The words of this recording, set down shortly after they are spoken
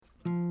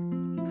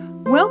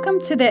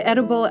Welcome to the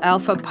Edible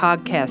Alpha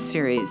podcast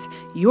series,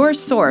 your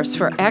source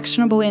for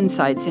actionable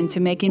insights into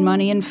making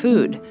money in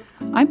food.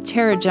 I'm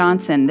Tara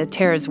Johnson, the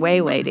Tara's Way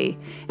Lady,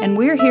 and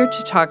we're here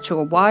to talk to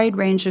a wide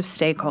range of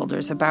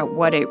stakeholders about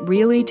what it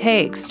really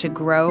takes to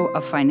grow a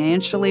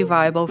financially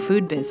viable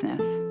food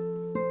business.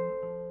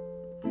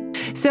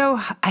 So,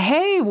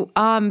 hey,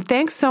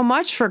 thanks so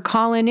much for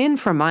calling in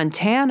from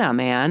Montana,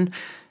 man.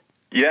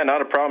 Yeah,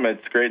 not a problem.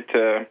 It's great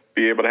to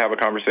be able to have a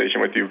conversation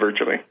with you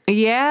virtually.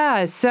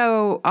 Yeah,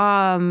 so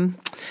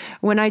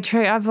when I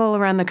travel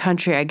around the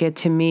country, I get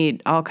to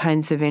meet all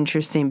kinds of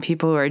interesting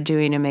people who are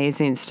doing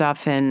amazing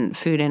stuff in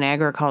food and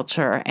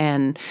agriculture.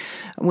 And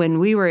when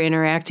we were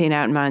interacting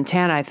out in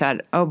Montana, I thought,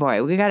 oh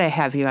boy, we got to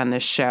have you on the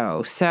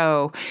show.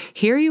 So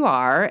here you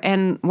are.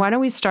 And why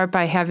don't we start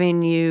by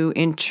having you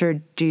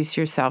introduce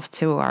yourself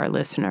to our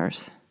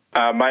listeners?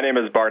 My name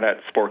is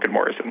Barnett Sporkin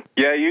Morrison.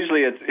 Yeah,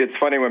 usually it's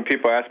funny when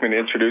people ask me to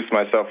introduce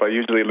myself. I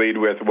usually lead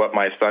with what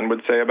my son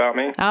would say about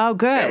me. Oh,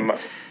 good.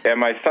 And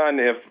my son,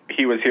 if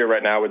he was here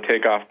right now, would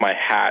take off my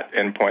hat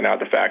and point out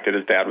the fact that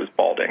his dad was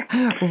balding.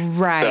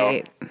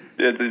 Right. So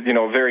it's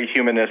a very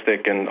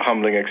humanistic and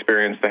humbling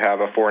experience to have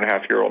a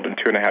 4.5-year-old and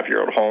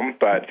 2.5-year-old home,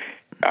 but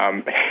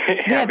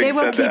yeah, they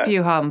will keep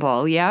you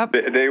humble. Yep.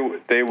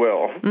 They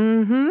will.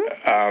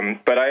 Mm-hmm.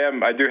 But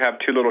I do have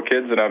 2 little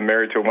kids, and I'm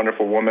married to a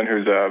wonderful woman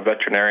who's a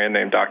veterinarian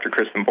named Dr.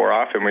 Kristen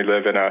Boroff, and we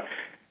live in a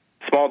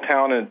small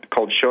town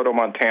called Choteau,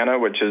 Montana,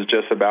 which is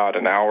just about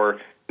an hour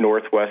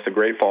northwest of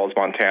Great Falls,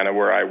 Montana,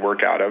 where I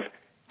work out of.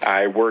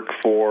 I work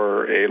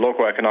for a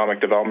local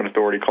economic development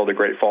authority called the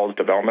Great Falls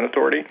Development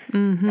Authority,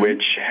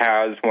 which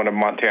has one of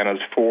Montana's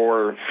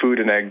 4 food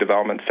and egg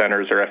development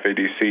centers, or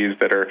FADCs,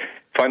 that are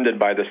funded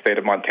by the state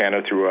of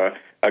Montana through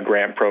a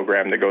grant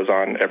program that goes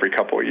on every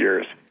couple of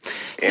years.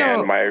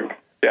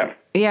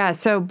 Yeah,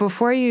 so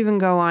before you even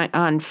go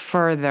on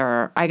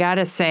further, I got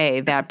to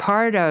say that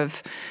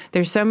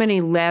there's so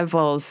many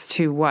levels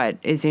to what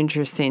is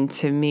interesting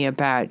to me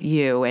about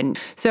you. And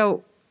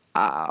so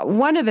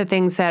one of the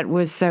things that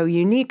was so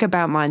unique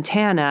about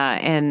Montana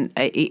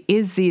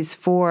is these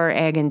 4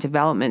 ag and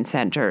development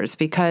centers,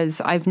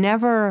 because I've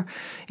never,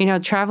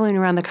 traveling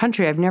around the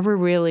country, I've never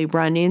really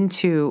run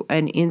into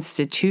an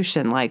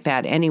institution like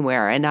that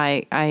anywhere, and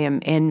I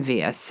am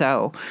envious.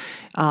 So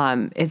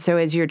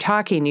as you're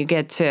talking, you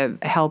get to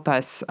help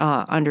us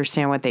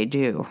understand what they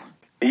do.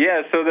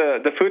 Yeah, so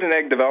the Food and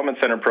Egg Development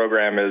Center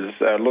program is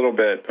a little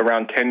bit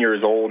around 10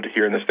 years old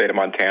here in the state of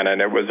Montana,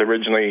 and it was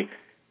originally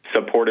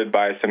supported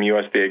by some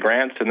USDA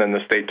grants, and then the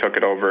state took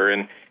it over.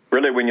 And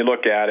really, when you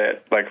look at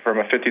it, like from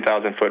a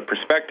 50,000-foot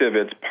perspective,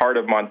 it's part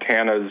of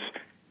Montana's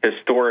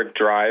historic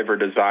drive or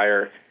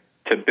desire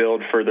to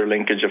build further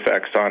linkage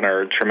effects on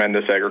our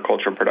tremendous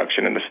agricultural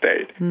production in the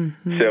state.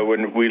 Mm-hmm. So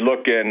when we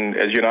look in,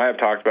 as you and I have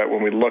talked about,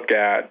 when we look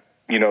at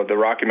the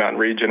Rocky Mountain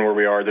region where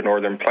we are, the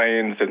Northern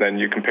Plains, and then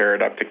you compare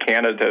it up to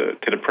Canada,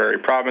 to the Prairie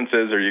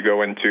Provinces, or you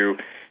go into,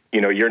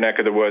 your neck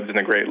of the woods in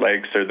the Great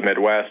Lakes or the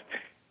Midwest,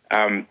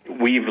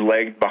 we've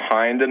lagged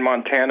behind in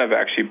Montana of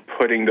actually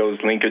putting those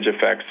linkage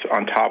effects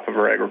on top of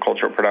our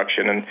agricultural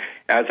production. And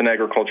as an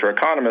agriculture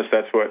economist,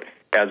 that's what,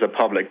 as a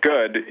public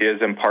good,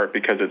 is in part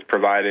because it's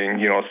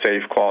providing,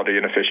 safe, quality,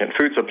 and efficient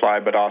food supply,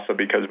 but also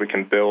because we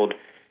can build,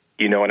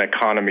 an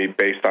economy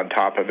based on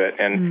top of it.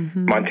 And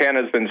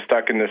Montana's been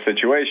stuck in this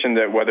situation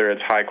that whether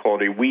it's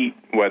high-quality wheat,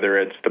 whether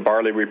it's the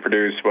barley we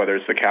produce, whether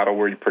it's the cattle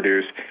we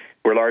produce,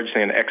 we're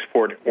largely an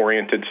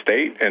export-oriented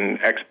state, and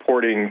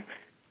exporting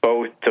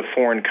both to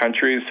foreign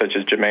countries such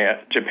as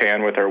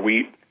Japan with our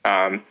wheat,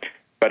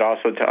 but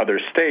also to other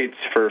states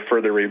for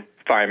further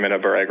refinement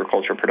of our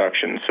agricultural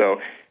production.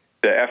 So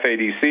the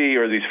FADC,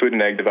 or these Food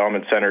and Egg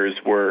Development Centers,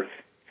 were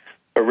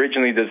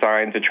originally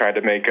designed to try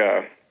to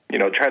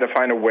try to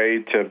find a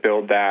way to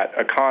build that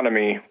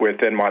economy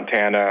within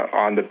Montana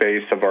on the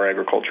base of our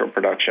agricultural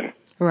production.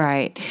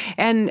 Right.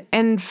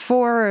 And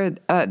for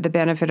the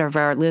benefit of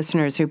our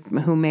listeners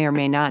who may or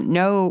may not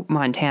know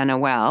Montana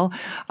well,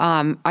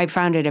 I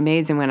found it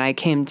amazing when I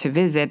came to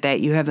visit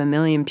that you have 1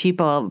 million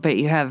people, but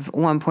you have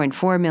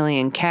 1.4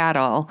 million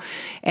cattle.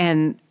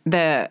 And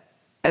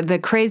the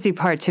crazy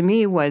part to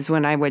me was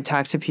when I would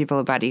talk to people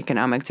about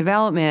economic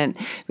development,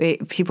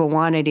 people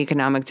wanted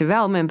economic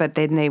development, but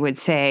then they would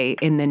say,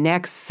 in the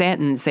next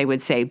sentence, they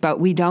would say, but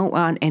we don't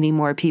want any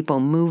more people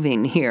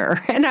moving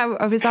here. And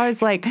I was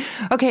always like,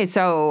 okay,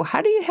 so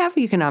how do you have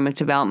economic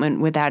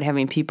development without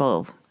having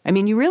people? I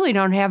mean, you really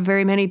don't have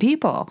very many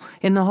people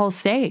in the whole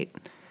state.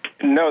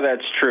 No,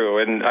 that's true.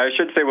 And I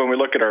should say when we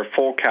look at our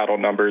full cattle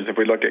numbers, if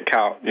we look at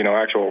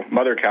actual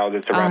mother cows,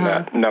 it's around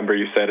that number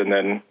you said, and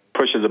then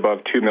pushes above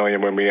 2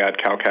 million when we add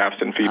cow-calves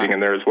and feeding in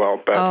there as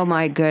well. But oh,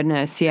 my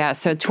goodness, yeah.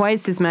 So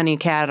twice as many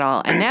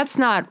cattle. And that's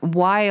not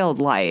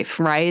wildlife,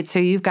 right? So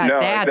you've got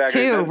that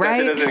exactly. too,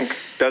 right? It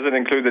doesn't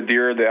include the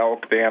deer, the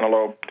elk, the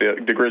antelope,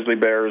 the grizzly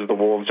bears, the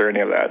wolves, or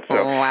any of that.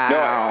 So, wow.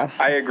 No,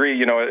 I agree.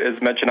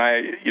 As mentioned,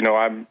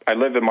 I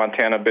live in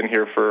Montana. I've been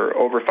here for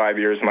over 5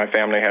 years. My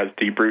family has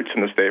deep roots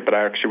in the state, but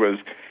I actually was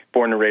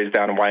born and raised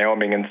down in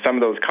Wyoming. And some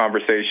of those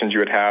conversations you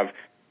would have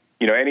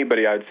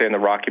anybody I'd say in the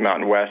Rocky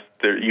Mountain West,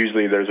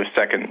 there's a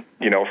second,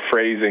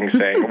 phrasing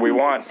saying, we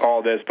want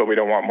all this, but we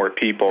don't want more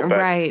people. But,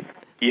 right.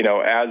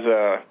 As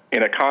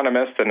an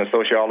economist and a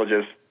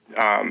sociologist,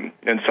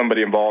 and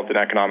somebody involved in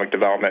economic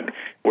development,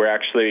 we're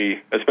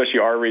actually, especially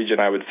our region,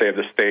 I would say, of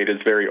the state, is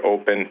very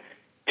open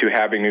to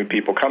having new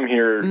people come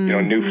here,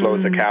 new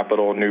flows of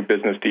capital, new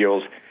business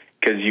deals,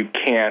 because you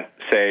can't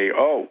say,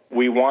 oh,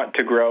 we want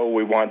to grow,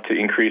 we want to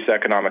increase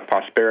economic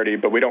prosperity,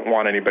 but we don't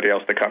want anybody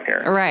else to come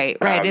here. Right.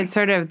 It's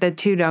sort of the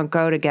two don't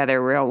go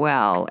together real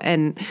well.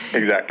 And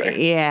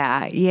exactly.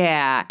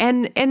 Yeah.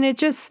 And it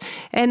just,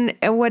 and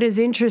what is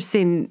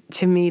interesting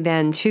to me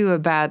then too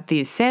about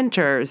these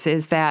centers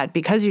is that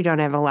because you don't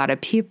have a lot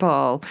of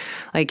people,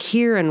 like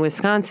here in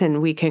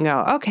Wisconsin, we can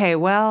go, okay,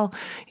 well,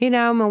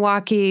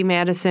 Milwaukee,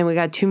 Madison, we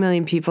got 2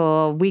 million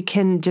people. We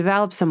can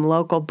develop some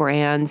local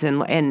brands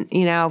and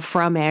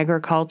from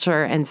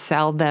agriculture and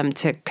sell them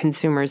to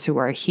consumers who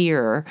are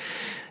here,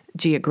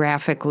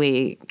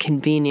 geographically,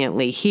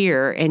 conveniently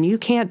here. And you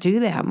can't do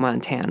that,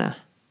 Montana.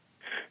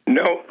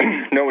 No,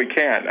 we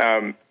can't.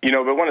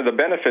 But one of the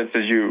benefits,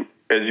 as you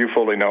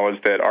fully know, is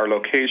that our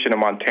location in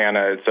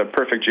Montana, it's a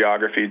perfect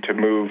geography to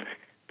move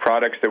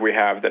products that we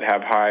have that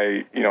have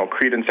high,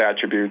 credence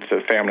attributes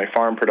of family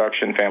farm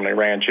production, family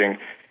ranching,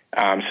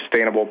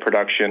 sustainable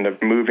production,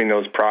 of moving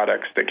those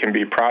products that can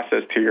be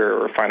processed here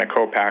or find a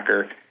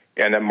co-packer,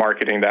 and then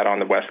marketing that on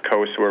the West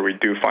Coast where we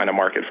do find a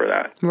market for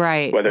that.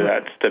 Right. Whether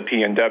that's the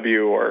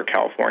PNW or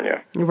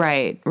California.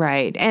 Right.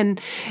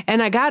 And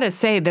I got to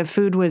say, the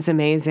food was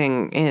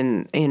amazing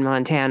in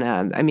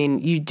Montana. I mean,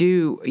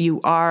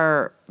 you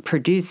are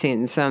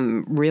producing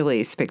some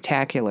really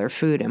spectacular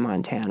food in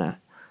Montana.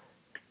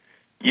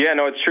 Yeah,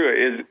 no, it's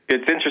true.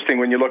 It's interesting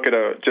when you look at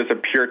just a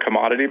pure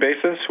commodity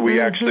basis.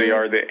 We actually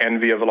are the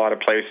envy of a lot of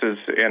places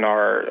in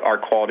our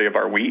quality of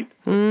our wheat.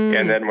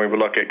 And then when we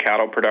look at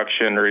cattle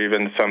production or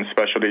even some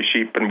specialty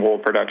sheep and wool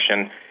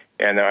production,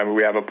 and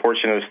we have a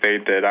portion of the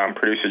state that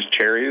produces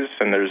cherries,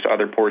 and there's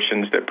other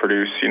portions that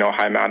produce,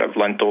 high amount of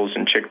lentils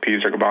and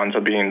chickpeas or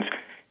garbanzo beans.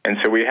 And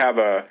so we have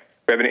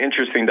an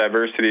interesting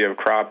diversity of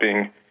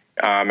cropping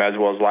as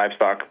well as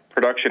livestock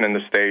production in the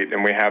state,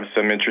 and we have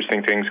some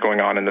interesting things going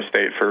on in the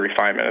state for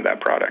refinement of that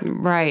product.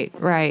 Right.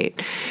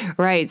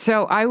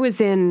 So I was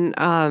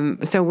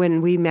so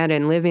when we met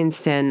in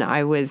Livingston,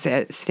 I was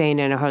staying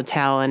in a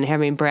hotel and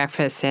having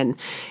breakfast and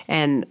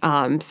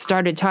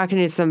started talking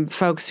to some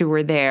folks who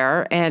were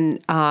there,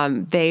 and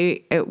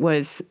it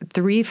was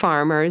 3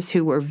 farmers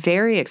who were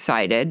very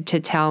excited to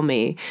tell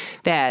me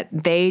that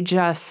they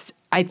just,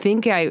 I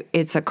think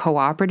it's a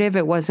cooperative.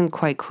 It wasn't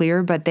quite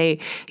clear, but he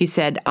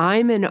said,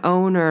 I'm an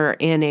owner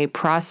in a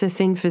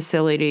processing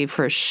facility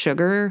for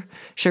sugar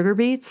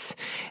beets,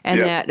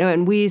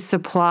 and we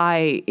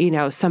supply,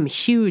 some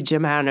huge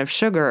amount of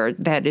sugar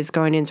that is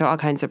going into all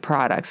kinds of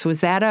products.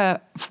 Was that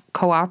a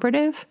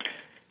cooperative?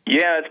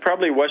 Yeah, it's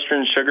probably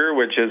Western Sugar,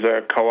 which is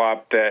a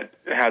co-op that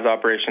has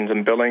operations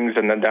in Billings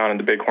and then down in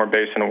the Bighorn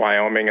Basin in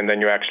Wyoming, and then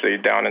you actually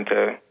down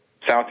into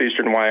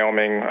southeastern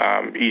Wyoming,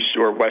 east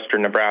or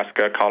western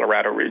Nebraska,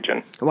 Colorado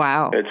region.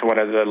 Wow. It's one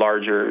of the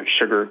larger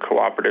sugar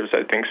cooperatives,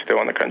 I think,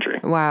 still in the country.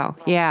 Wow.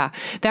 Yeah.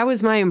 That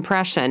was my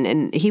impression.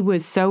 And he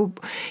was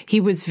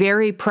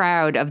very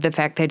proud of the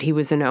fact that he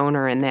was an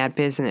owner in that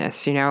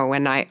business,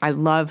 and I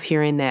love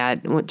hearing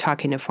that,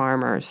 talking to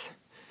farmers.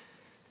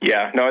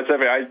 Yeah. No,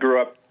 I grew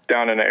up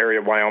down in an area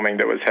of Wyoming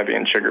that was heavy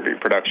in sugar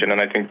beet production,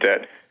 and I think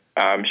that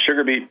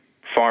sugar beet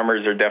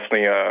farmers are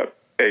definitely a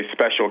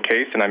special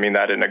case, and I mean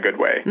that in a good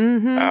way.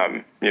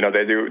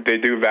 They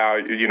do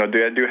value,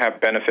 they do have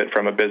benefit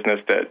from a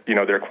business that,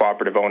 they're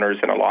cooperative owners,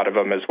 and a lot of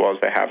them, as well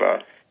as they have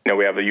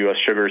we have a U.S.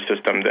 sugar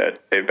system that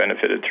they've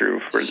benefited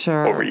through for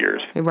over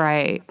years.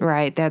 Right.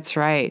 That's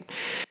right.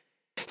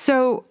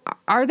 So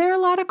are there a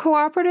lot of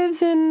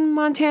cooperatives in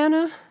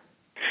Montana?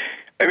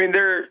 I mean,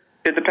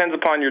 it depends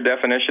upon your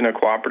definition of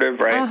cooperative,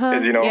 right?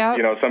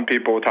 As some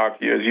people talk,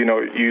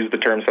 use the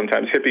term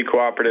sometimes hippie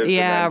cooperatives.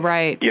 Yeah, and then,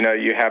 right.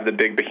 You have the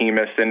big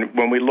behemoths. And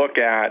when we look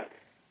at,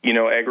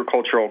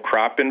 agricultural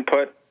crop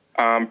input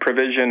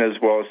provision, as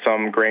well as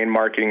some grain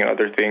marketing and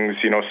other things,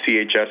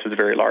 CHS is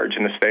very large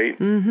in the state.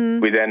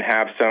 We then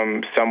have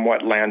some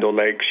somewhat Land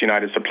O'Lakes,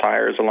 United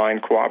Suppliers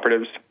aligned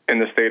cooperatives in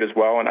the state as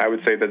well. And I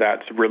would say that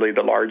that's really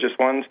the largest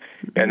ones.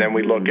 And then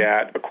we look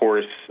at, of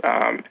course,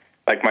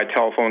 like my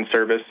telephone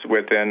service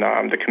within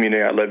the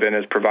community I live in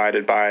is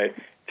provided by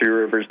Three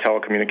Rivers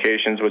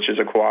Telecommunications, which is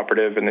a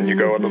cooperative, and then you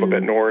go a little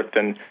bit north,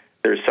 and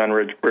there's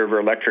Sunridge River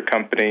Electric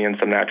Company and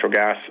some natural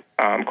gas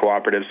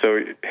cooperatives. So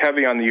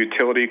heavy on the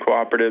utility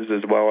cooperatives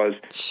as well as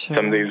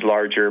some of these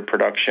larger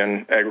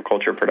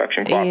agriculture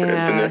production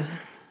cooperatives. Yeah.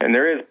 And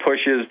there is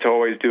pushes to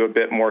always do a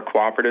bit more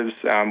cooperatives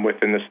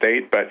within the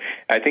state, but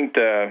I think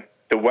the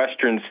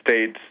western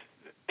states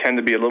tend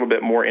to be a little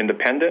bit more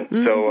independent,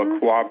 so a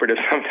cooperative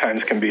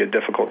sometimes can be a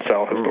difficult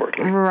sell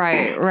historically.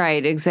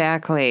 Right,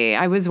 exactly.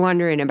 I was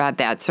wondering about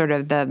that, sort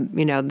of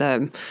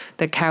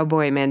the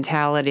cowboy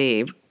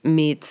mentality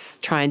meets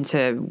trying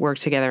to work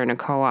together in a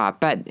co-op.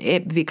 But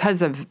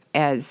because of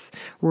as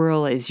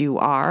rural as you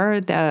are,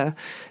 the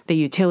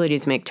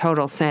utilities make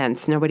total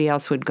sense. Nobody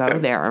else would go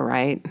there,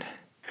 right?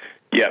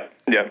 Yep.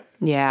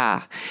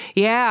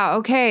 Yeah.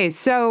 Okay.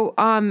 So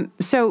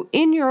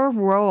in your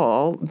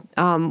role,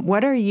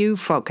 what are you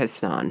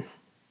focused on?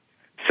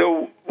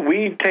 So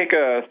we take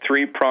a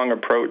three-prong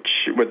approach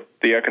with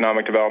the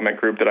economic development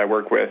group that I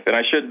work with. And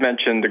I should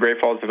mention the Great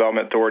Falls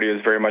Development Authority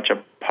is very much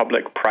a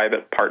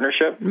public-private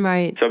partnership.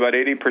 Right. So about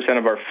 80%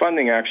 of our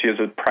funding actually is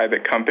with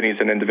private companies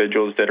and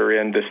individuals that are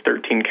in this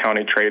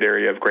 13-county trade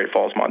area of Great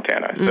Falls,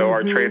 Montana. So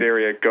our trade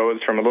area goes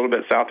from a little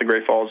bit south of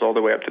Great Falls all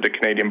the way up to the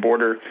Canadian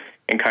border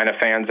and kind of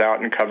fans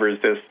out and covers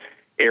this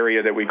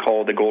area that we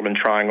call the Golden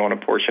Triangle and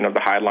a portion of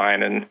the High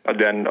Line, and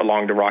then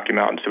along the Rocky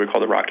Mountains, so we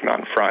call the Rocky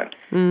Mountain Front.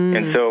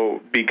 And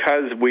so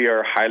because we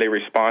are highly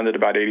responded,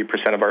 about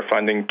 80% of our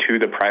funding to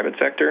the private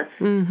sector,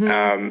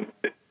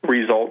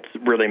 results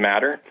really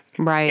matter.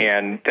 Right.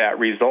 And that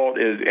result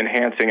is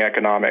enhancing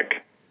economic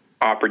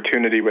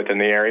opportunity within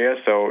the area.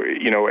 So,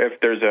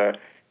 if there's a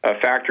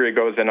factory that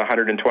goes in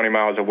 120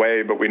 miles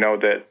away, but we know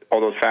that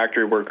all those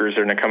factory workers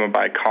are going to come and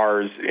buy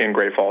cars in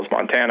Great Falls,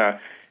 Montana,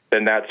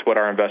 then that's what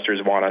our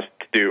investors want us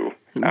to do.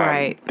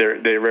 Right.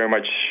 They're very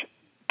much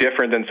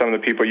different than some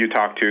of the people you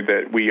talk to,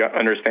 that we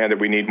understand that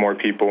we need more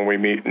people and we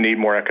need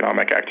more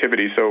economic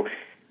activity. So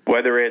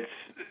whether it's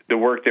the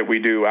work that we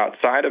do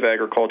outside of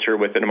agriculture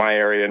within my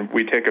area, and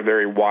we take a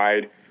very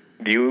wide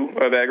view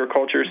of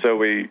agriculture.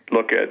 So I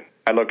look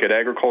at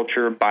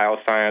agriculture,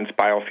 bioscience,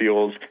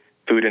 biofuels,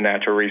 food and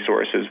natural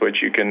resources, which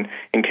you can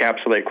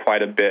encapsulate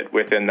quite a bit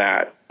within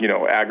that,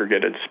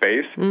 aggregated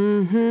space.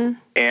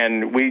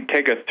 And we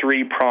take a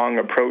three-prong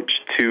approach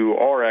to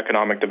our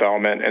economic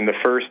development. And the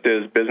first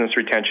is business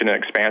retention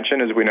and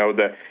expansion. As we know,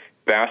 the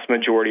vast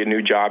majority of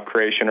new job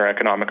creation or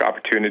economic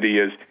opportunity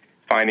is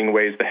finding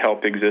ways to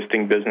help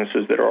existing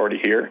businesses that are already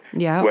here,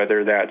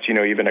 whether that's,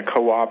 even a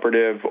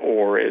cooperative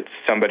or it's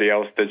somebody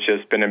else that's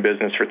just been in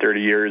business for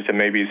 30 years and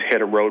maybe has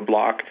hit a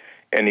roadblock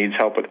and needs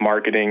help with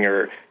marketing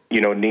or,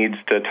 needs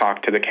to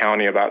talk to the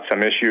county about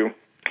some issue.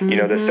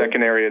 The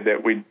second area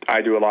that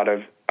I do a lot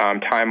of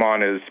time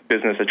on is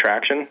business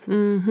attraction.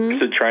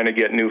 So trying to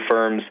get new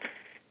firms,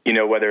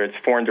 whether it's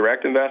foreign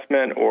direct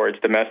investment or it's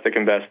domestic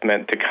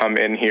investment, to come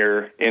in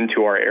here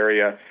into our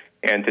area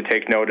and to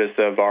take notice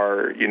of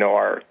our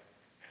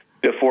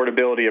the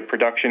affordability of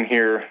production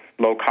here,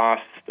 low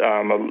cost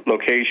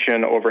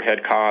location,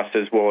 overhead costs,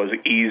 as well as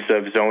ease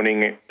of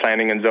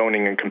planning and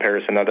zoning in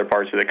comparison to other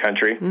parts of the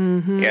country.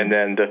 And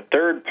then the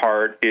third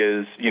part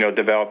is,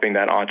 developing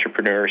that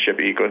entrepreneurial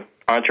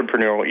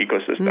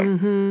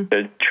ecosystem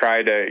to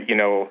try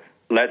to,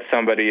 let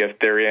somebody, if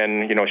they're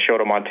in,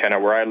 Choteau, Montana,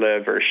 where I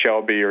live, or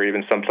Shelby, or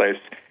even someplace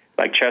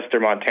like Chester,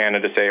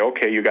 Montana, to say,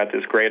 okay, you got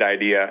this great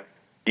idea.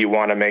 You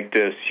want to make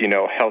this,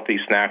 healthy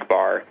snack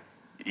bar.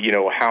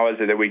 How is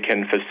it that we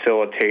can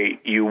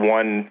facilitate you,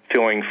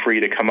 feeling free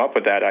to come up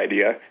with that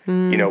idea,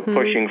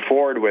 pushing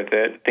forward with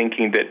it,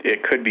 thinking that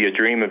it could be a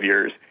dream of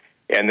yours,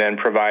 and then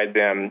provide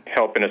them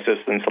help and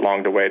assistance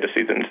along the way to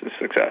see them to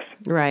success.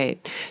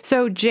 Right.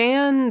 So,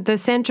 Jan, the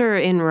center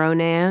in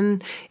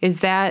Ronan,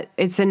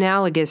 it's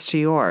analogous to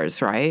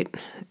yours, right?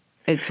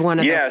 It's one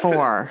of the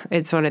four.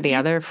 It's one of the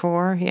other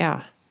four,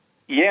 yeah.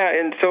 Yeah,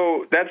 and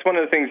so that's one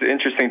of the things that's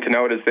interesting to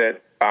note is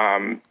that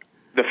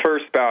the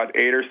first about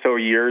 8 or so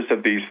years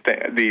of these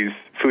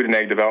food and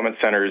ag development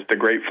centers, the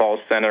Great Falls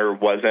Center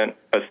wasn't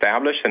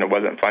established and it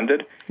wasn't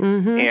funded.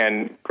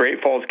 And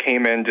Great Falls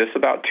came in just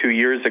about 2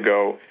 years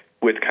ago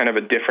with kind of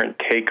a different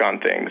take on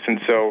things.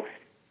 And so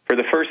for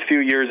the first few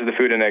years of the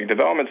food and ag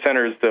development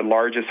centers, the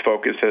largest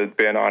focus has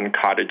been on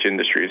cottage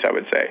industries, I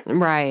would say.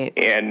 Right.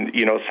 And,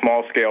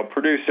 small scale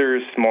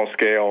producers, small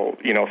scale,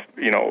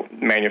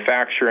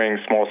 manufacturing,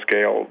 small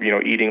scale,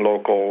 eating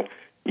local,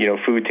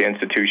 food to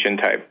institution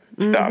type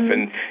stuff.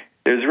 And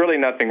there's really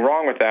nothing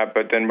wrong with that.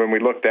 But then when we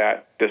looked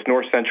at this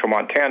north central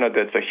Montana,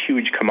 that's a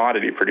huge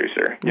commodity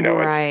producer.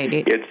 Right.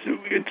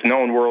 It's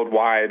known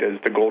worldwide as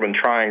the Golden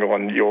Triangle,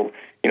 and you'll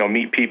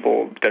meet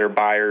people that are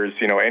buyers,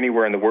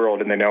 anywhere in the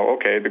world, and they know,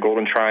 okay, the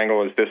Golden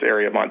Triangle is this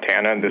area of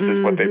Montana, and this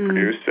is what they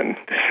produce, and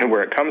this is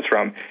where it comes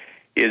from.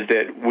 Is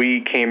that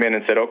we came in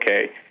and said,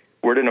 okay,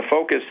 we're going to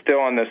focus still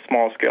on this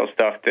small scale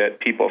stuff that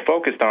people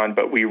focused on,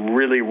 but we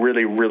really,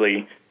 really,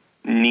 really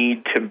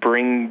need to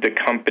bring the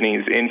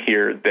companies in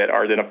here that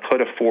are going to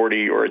put a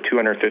 $40 or a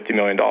 $250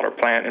 million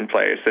plant in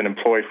place and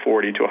employ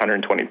 40 to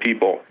 120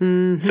 people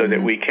so that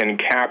we can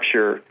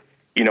capture,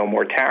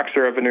 more tax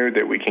revenue,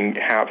 that we can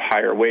have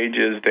higher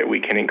wages, that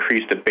we can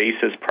increase the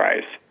basis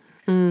price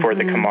for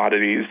the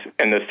commodities.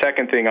 And the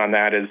second thing on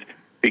that is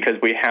because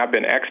we have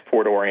been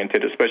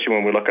export-oriented, especially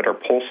when we look at our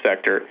pulse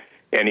sector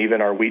and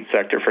even our wheat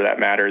sector for that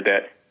matter,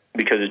 that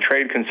because of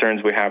trade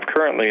concerns we have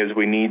currently is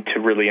we need to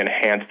really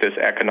enhance this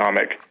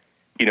economic,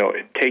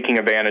 taking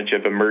advantage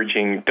of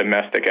emerging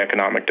domestic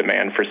economic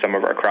demand for some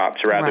of our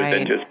crops rather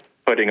than just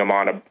putting them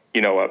on a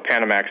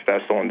Panamax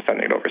vessel and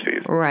sending it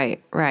overseas.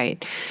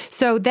 Right.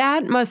 So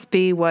that must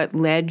be what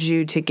led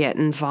you to get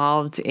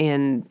involved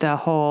in the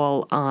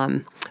whole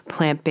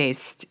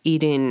plant-based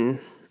eating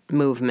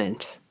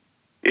movement.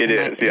 It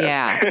is,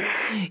 yes.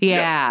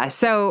 Yeah.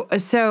 So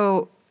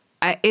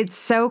it's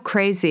so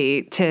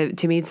crazy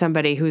to meet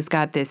somebody who's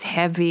got this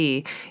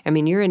heavy, I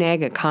mean, you're an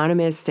ag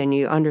economist and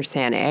you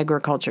understand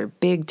agriculture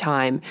big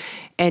time,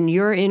 and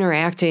you're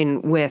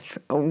interacting with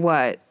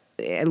what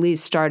at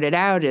least started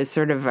out as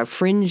sort of a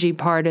fringy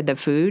part of the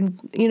food,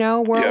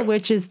 world,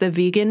 which is the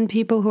vegan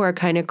people who are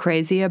kind of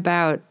crazy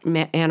about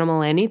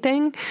animal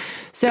anything.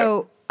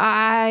 So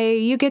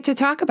you get to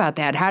talk about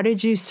that. How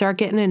did you start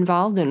getting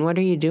involved and what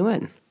are you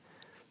doing?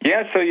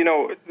 Yeah, so,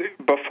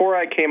 before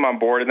I came on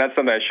board, and that's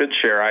something I should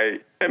share,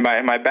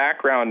 my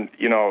background,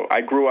 I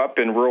grew up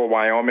in rural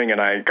Wyoming,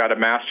 and I got a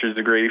master's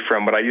degree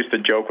from what I used to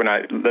joke when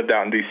I lived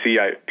out in D.C.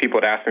 People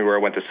would ask me where I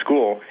went to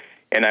school,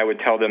 and I would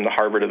tell them the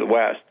Harvard of the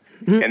West.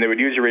 Mm-hmm. And they would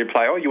usually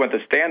reply, "Oh, you went to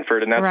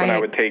Stanford," and that's when I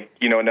would take,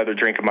 another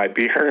drink of my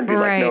beer and be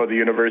like, "No, the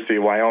University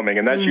of Wyoming."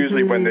 And that's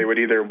usually when they would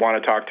either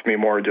want to talk to me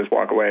more or just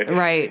walk away.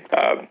 Right.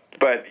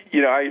 But,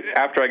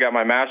 after I got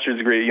my master's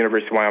degree at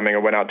University of Wyoming, I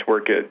went out to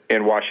work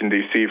in Washington,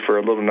 D.C. for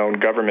a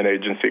little-known government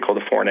agency called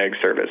the Foreign Ag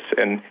Service.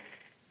 And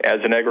as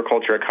an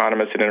agriculture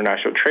economist and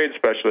international trade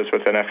specialist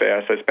within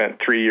FAS, I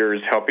spent 3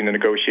 years helping to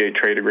negotiate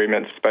trade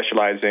agreements,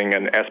 specializing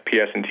in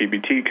SPS and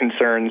TBT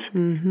concerns,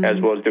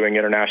 as well as doing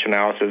international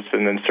analysis,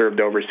 and then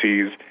served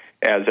overseas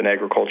as an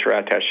agriculture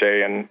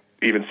attaché and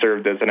even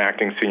served as an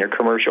acting senior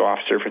commercial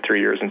officer for 3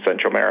 years in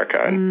Central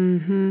America.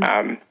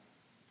 And,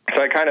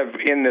 so I kind of,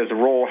 in this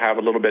role, have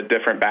a little bit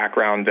different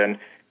background than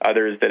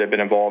others that have been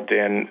involved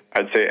in,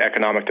 I'd say,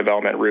 economic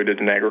development rooted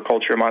in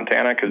agriculture in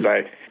Montana, because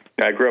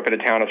I grew up in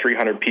a town of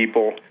 300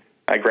 people.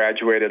 I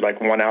graduated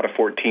like 1 out of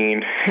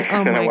 14,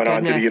 and then I went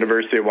on to the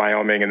University of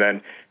Wyoming, and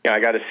then I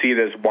got to see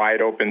this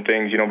wide open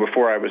things.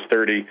 Before I was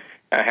 30,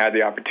 I had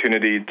the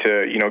opportunity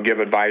to give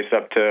advice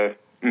up to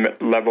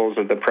levels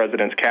of the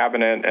president's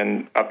cabinet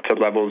and up to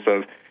levels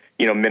of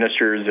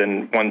ministers,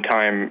 and one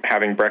time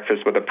having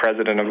breakfast with the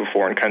president of a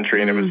foreign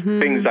country, and it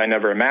was things I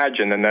never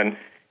imagined. And then,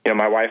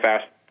 my wife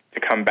asked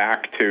to come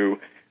back to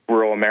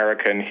rural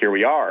America, and here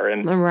we are.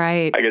 And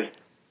I guess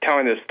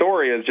telling this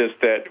story is just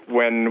that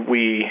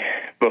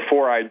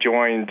before I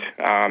joined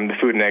the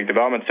Food and Ag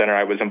Development Center,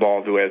 I was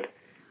involved with,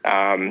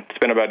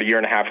 spent about a year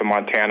and a half in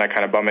Montana,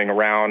 kind of bumming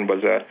around,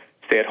 was a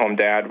stay-at-home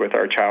dad with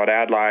our child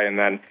Adlai, and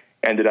then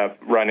ended up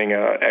running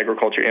an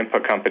agriculture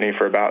input company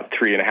for about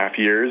 3.5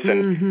 years.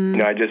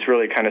 And, I just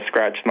really kind of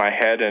scratched my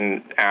head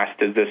and asked,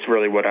 is this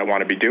really what I want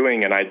to be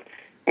doing? And I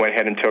went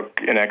ahead and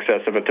took in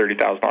excess of a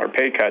 $30,000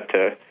 pay cut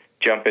to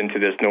jump into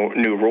this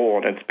new role.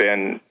 And it's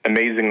been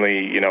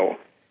amazingly,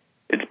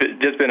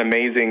 just been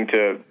amazing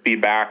to be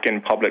back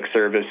in public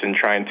service and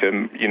trying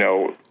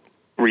to,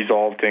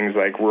 resolve things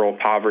like rural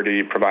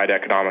poverty, provide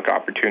economic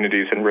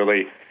opportunities, and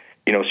really,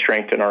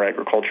 strengthen our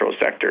agricultural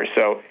sector.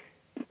 So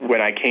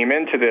when I came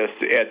into this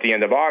at the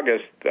end of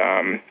August,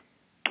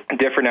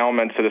 different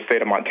elements of the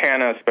state of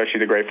Montana, especially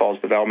the Great Falls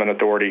Development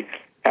Authority,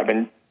 have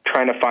been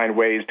trying to find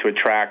ways to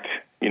attract,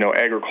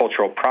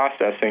 agricultural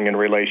processing in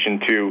relation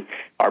to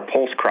our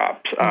pulse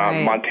crops.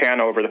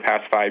 Montana, over the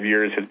past 5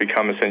 years, has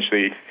become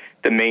essentially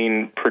the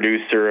main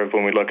producer of,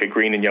 when we look at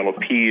green and yellow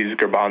peas,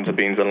 garbanzo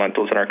beans, and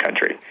lentils in our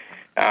country.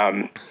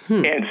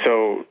 And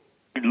so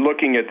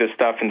looking at this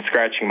stuff and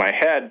scratching my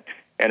head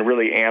and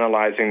really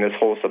analyzing this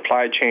whole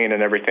supply chain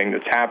and everything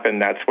that's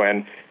happened, that's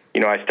when,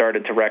 I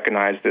started to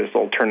recognize this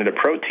alternative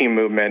protein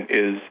movement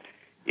is,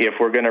 if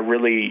we're going to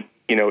really,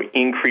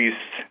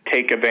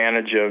 take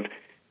advantage of,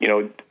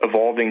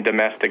 evolving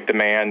domestic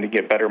demand and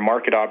get better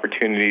market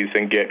opportunities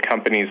and get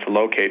companies to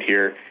locate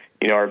here,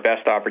 our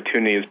best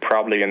opportunity is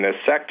probably in this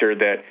sector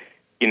that,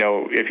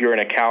 if you're in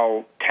a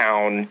cow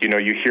town,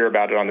 you hear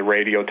about it on the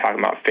radio talking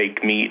about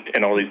fake meat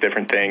and all these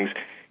different things,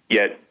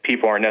 yet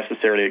people aren't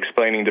necessarily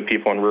explaining to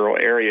people in rural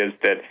areas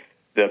that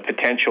the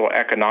potential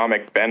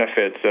economic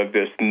benefits of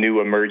this new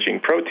emerging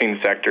protein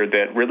sector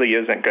that really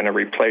isn't going to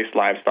replace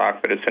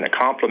livestock, but it's going to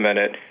complement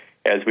it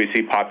as we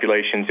see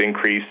populations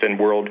increase and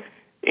world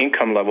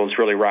income levels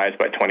really rise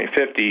by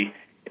 2050.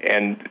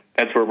 And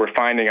that's where we're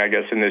finding, I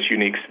guess, in this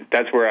unique,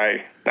 that's where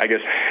I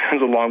guess,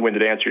 as a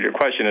long-winded answer to your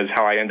question, is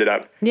how I ended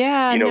up,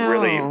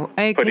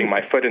 really putting my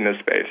foot in this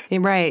space.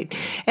 Right.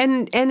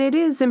 And it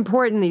is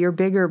important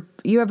that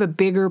you have a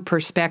bigger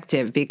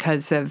perspective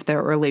because of the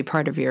early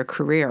part of your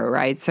career,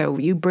 right? So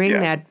you bring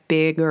that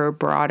bigger,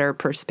 broader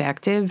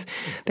perspective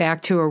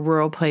back to a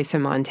rural place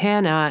in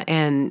Montana,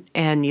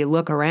 and you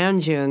look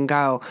around you and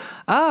go,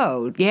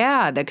 oh,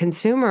 yeah, the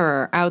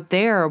consumer out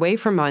there away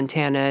from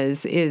Montana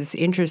is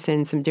interested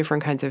in some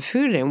different kinds of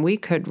food, and we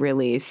could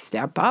really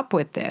step up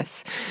with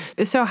this.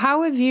 So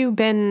how have you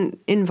been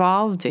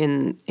involved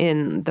in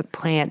the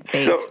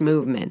plant-based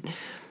movement?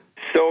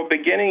 So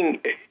beginning,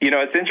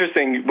 it's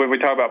interesting when we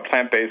talk about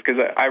plant-based,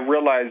 because I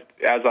realized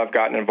as I've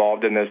gotten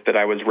involved in this that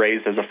I was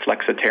raised as a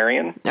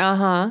flexitarian.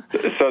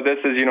 So this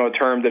is, a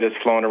term that is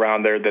flown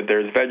around there, that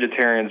there's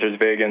vegetarians, there's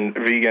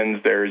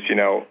vegans, there's,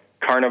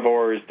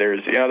 carnivores, there's,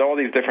 all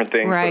these different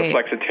things. Right.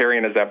 But a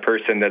flexitarian is that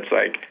person that's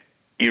like,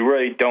 you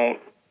really don't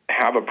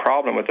have a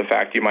problem with the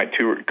fact you might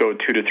go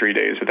 2 to 3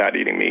 days without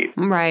eating meat.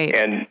 Right.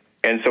 And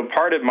And so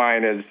part of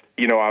mine is,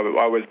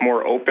 I was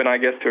more open, I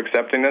guess, to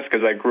accepting this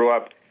because I grew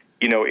up,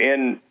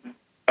 in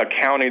a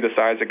county the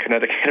size of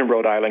Connecticut and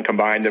Rhode Island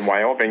combined in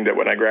Wyoming that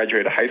when I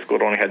graduated high school,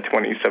 it only had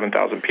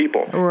 27,000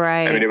 people.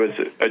 Right. I mean, it was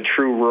a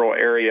true rural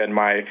area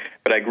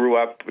but I grew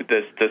up with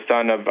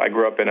I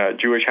grew up in a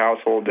Jewish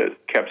household that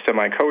kept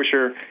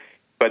semi-kosher,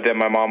 but then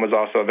my mom was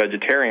also a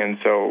vegetarian.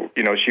 So,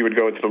 she would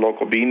go to the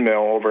local bean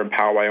mill over in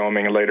Powell,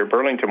 Wyoming, and later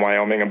Burlington,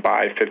 Wyoming, and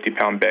buy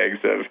 50-pound bags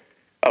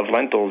of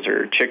lentils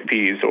or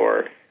chickpeas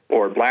or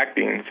black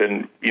beans,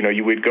 and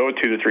you would go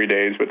 2 to 3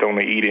 days with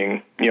only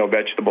eating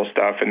vegetable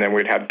stuff, and then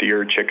we'd have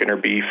deer, chicken, or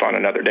beef on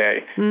another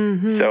day.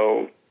 Mm-hmm.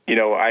 So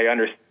I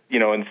understand,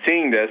 in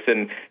seeing this,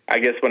 and I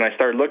guess when I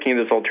started looking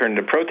at this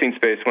alternative protein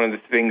space, one of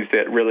the things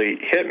that really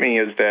hit me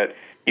is that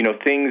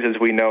things as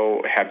we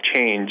know have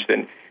changed,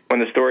 and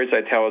one of the stories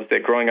I tell is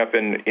that growing up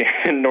in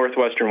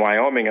northwestern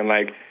Wyoming, and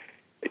I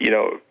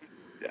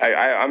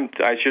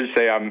should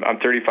say I'm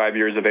 35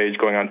 years of age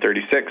going on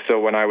 36, so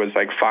when I was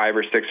like 5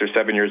 or 6 or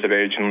 7 years of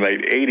age in the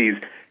late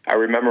 80s, I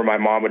remember my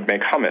mom would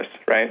make hummus,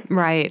 right?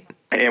 Right.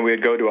 And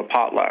we'd go to a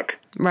potluck.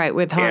 Right,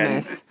 with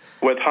hummus.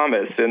 With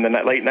hummus in the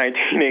late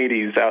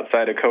 1980s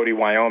outside of Cody,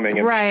 Wyoming.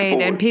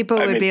 And people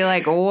would be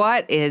like,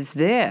 what is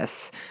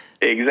this?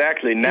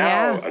 Exactly.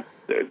 Now,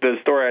 the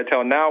story I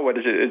tell now,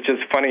 it's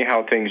just funny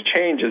how things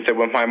change, is that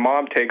when my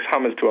mom takes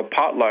hummus to a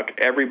potluck,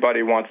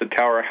 everybody wants to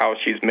tell her how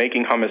she's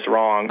making hummus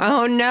wrong.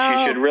 Oh, no.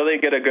 She should really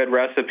get a good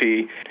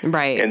recipe.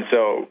 Right. And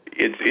so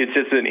it's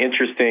just an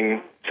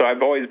interesting... So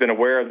I've always been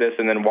aware of this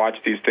and then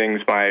watched these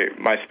things.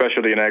 My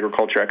specialty in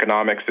agriculture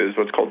economics is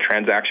what's called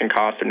transaction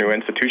cost or new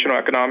institutional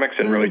economics,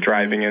 and really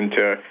driving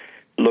into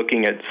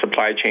looking at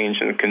supply chains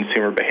and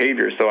consumer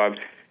behavior. So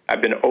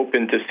I've been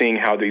open to seeing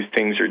how these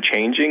things are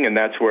changing, and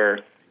that's where,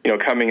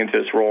 coming into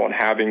this role and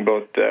having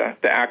both the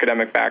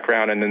academic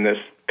background and then this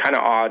kind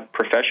of odd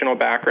professional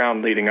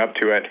background leading up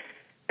to it,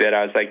 that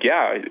I was like,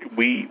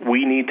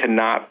 we need to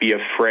not be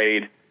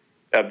afraid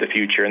of the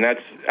future. And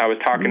I was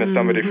talking to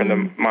somebody from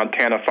the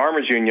Montana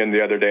Farmers Union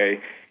the other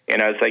day,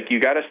 and I was like, you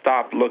got to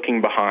stop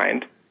looking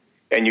behind,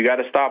 and you got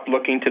to stop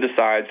looking to the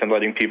sides and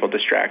letting people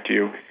distract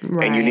you.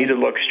 Right. And you need to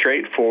look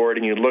straight forward,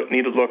 and you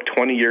need to look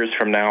 20 years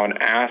from now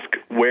and ask,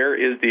 where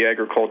is the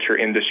agriculture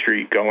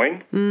industry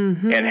going?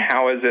 Mm-hmm. And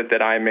how is it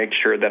that I make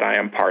sure that I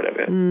am part of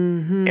it?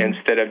 Mm-hmm.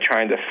 Instead of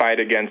trying to fight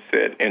against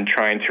it and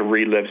trying to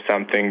relive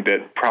something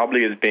that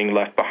probably is being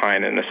left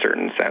behind in a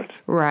certain sense.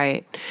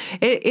 Right.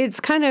 It's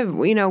kind of,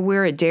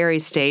 we're a dairy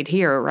state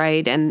here,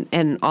 right?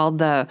 And all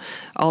the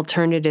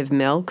alternative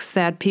milks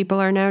that people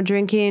are now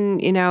drinking,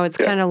 it's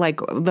kind of like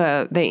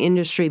the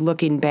industry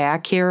looking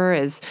back here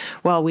is,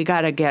 well, we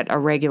got to get a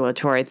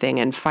regulatory thing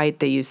and fight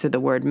the use of the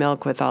word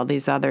milk with all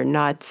these other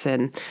nuts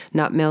and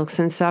nut milks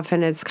and stuff.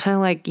 And it's kind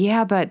of like,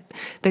 but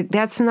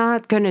that's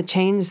not going to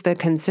change the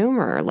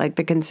consumer. Like,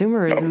 the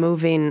consumer is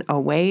moving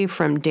away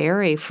from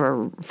dairy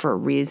for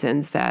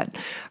reasons that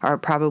are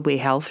probably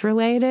health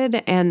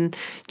related, and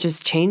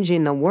just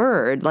changing the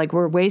word. Like,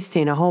 we're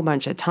wasting a whole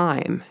bunch of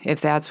time if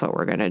that's what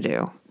we're going to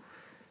do.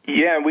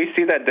 Yeah, we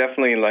see that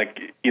definitely,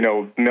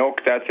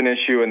 milk, that's an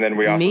issue, and then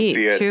we also meat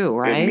see it. Too,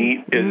 right?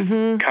 Meat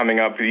is coming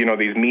up,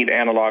 these meat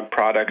analog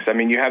products. I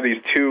mean, you have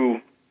these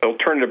two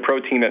alternative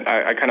protein that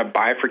I kind of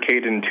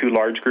bifurcate in two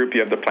large groups.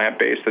 You have the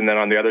plant-based, and then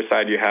on the other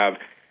side you have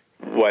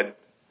what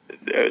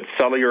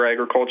cellular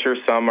agriculture.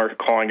 Some are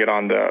calling it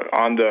on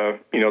the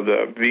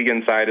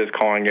vegan side is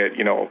calling it,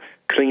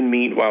 clean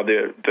meat, while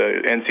the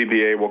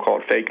NCBA will call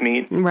it fake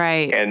meat.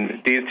 Right.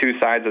 And these two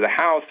sides of the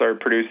house are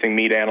producing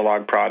meat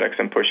analog products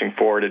and pushing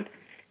forward.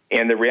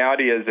 And the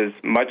reality is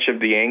much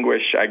of the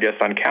anguish, I guess,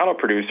 on cattle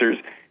producers,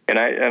 and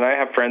I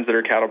have friends that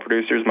are cattle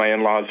producers, my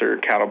in-laws are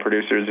cattle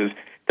producers, is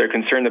they're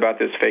concerned about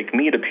this fake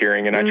meat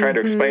appearing. And I try to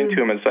explain to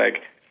them, it's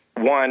like,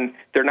 one,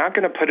 they're not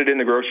going to put it in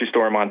the grocery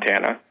store in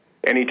Montana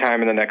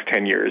anytime in the next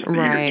 10 years.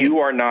 Right. You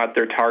are not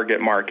their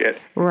target market.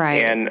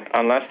 Right. And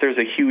unless there's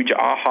a huge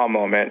aha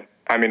moment,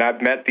 I mean,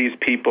 I've met these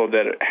people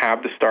that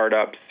have the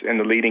startups and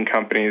the leading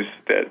companies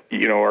that,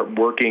 are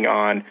working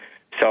on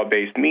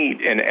cell-based meat,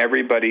 and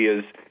everybody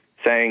is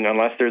saying,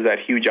 unless there's that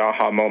huge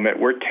aha moment,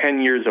 we're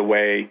 10 years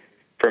away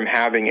from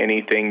having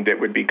anything that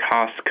would be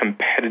cost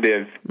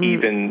competitive,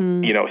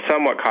 even,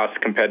 somewhat cost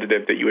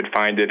competitive, that you would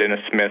find it in a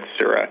Smith's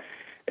or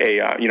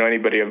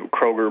anybody of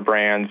Kroger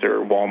brands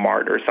or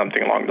Walmart or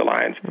something along the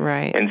lines.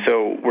 Right. And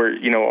so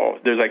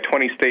there's like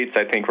 20 states,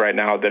 I think, right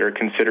now that are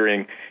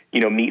considering,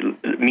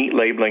 meat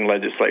labeling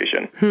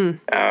legislation,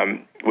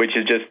 which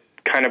is just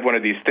kind of one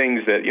of these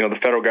things that, the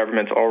federal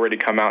government's already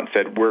come out and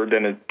said, we're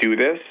going to do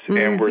this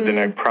and we're going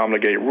to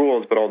promulgate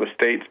rules, but all the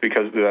states,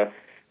 because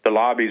the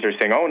lobbies are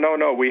saying, oh,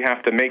 no, we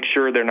have to make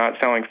sure they're not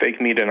selling fake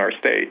meat in our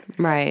state.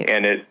 Right.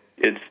 And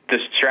it's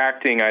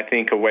distracting, I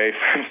think, away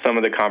from some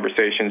of the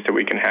conversations that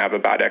we can have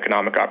about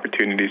economic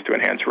opportunities to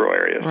enhance rural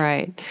areas.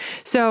 Right.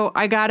 So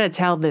I got to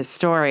tell this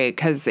story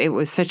because it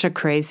was such a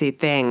crazy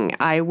thing.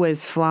 I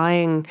was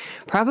flying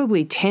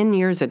probably 10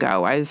 years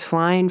ago. I was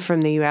flying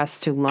from the U.S.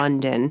 to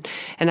London,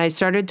 and I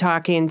started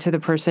talking to the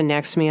person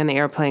next to me on the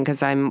airplane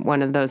because I'm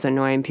one of those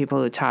annoying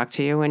people who talk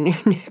to you when you're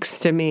next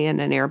to me in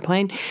an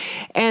airplane.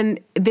 And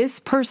this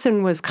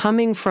person was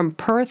coming from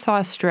Perth,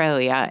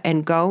 Australia,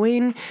 and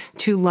going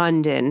to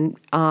London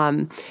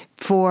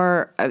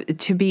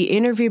to be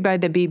interviewed by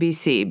the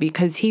BBC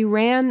because he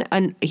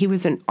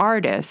was an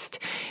artist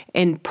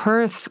in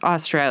Perth,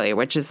 Australia,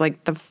 which is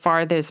like the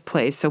farthest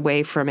place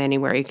away from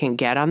anywhere you can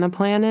get on the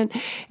planet.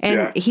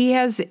 And he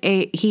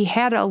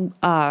had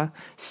a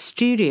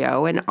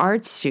studio, an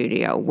art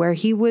studio, where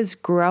he was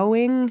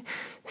growing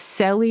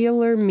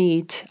cellular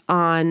meat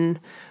on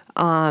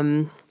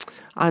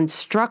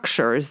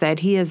structures that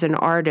he as an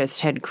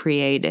artist had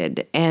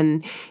created.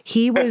 And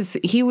he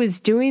was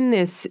doing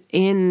this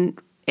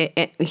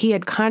he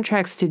had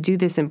contracts to do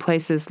this in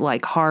places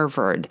like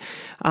Harvard,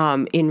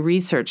 in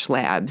research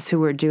labs who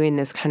were doing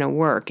this kind of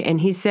work.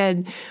 And he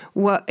said,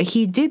 well,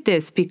 he did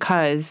this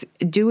because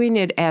doing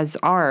it as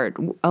art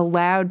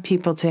allowed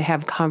people to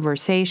have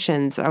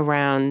conversations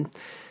around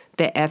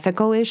the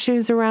ethical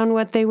issues around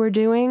what they were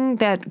doing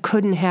that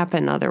couldn't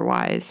happen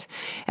otherwise.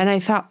 And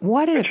I thought,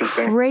 what a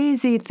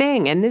crazy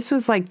thing. And this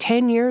was like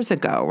 10 years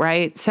ago,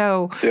 right?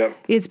 So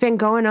It's been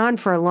going on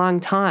for a long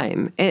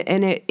time.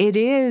 And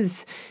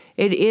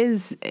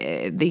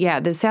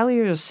the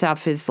cellular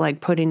stuff is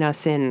like putting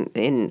us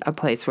in a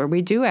place where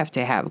we do have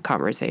to have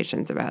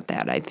conversations about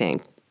that, I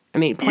think. I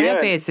mean,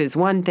 plant-based is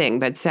one thing,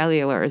 but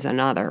cellular is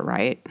another,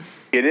 right?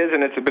 It is,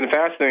 and it's been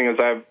fascinating as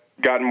I've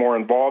gotten more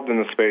involved in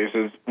the space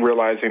is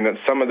realizing that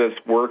some of this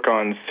work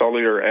on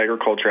cellular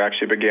agriculture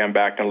actually began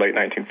back in the late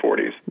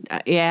 1940s.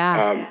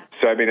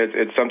 So, I mean,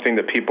 it's something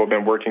that people have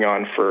been working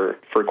on for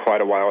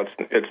quite a while.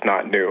 It's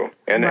not new.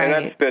 And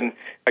that's been,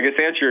 I guess,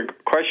 to answer your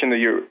question that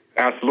you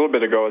asked a little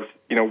bit ago is,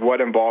 what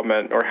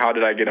involvement or how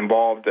did I get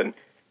involved? And,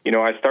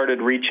 I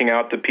started reaching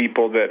out to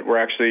people that were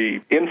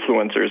actually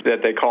influencers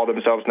that they call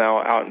themselves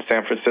now out in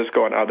San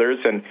Francisco and others.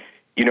 And,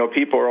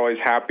 people are always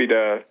happy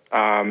to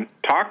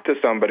talk to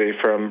somebody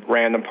from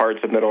random parts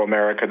of Middle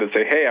America that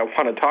say, hey, I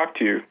want to talk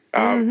to you.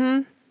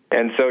 And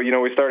so,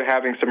 we started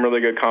having some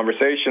really good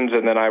conversations,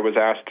 and then I was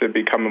asked to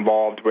become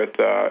involved with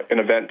an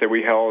event that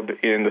we held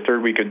in the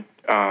third week of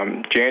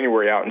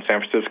January out in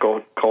San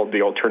Francisco called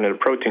the Alternative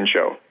Protein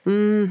Show.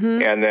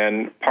 And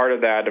then part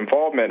of that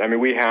involvement, I mean,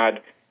 we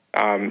had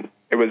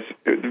it was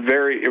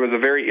a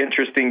very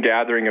interesting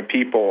gathering of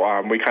people.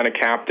 We kind of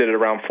capped it at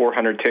around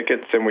 400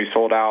 tickets, and we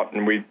sold out,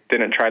 and we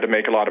didn't try to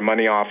make a lot of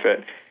money off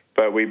it.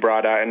 But we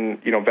brought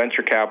in,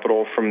 venture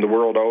capital from the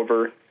world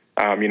over,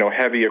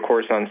 heavy, of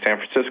course, on San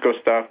Francisco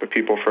stuff, but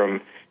people from,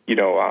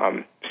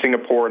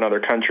 Singapore and other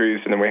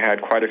countries. And then we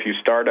had quite a few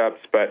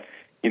startups, but,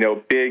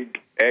 big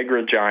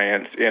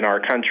agri-giants in our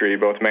country,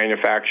 both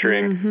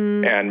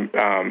manufacturing and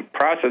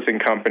processing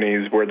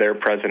companies were there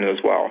present as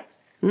well.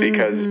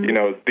 Because,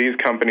 these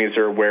companies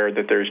are aware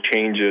that there's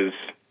changes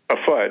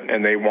afoot,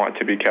 and they want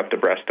to be kept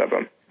abreast of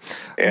them.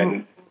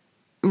 And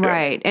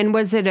Right. And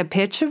was it a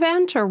pitch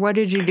event, or what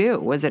did you do?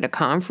 Was it a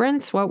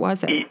conference? What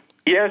was it?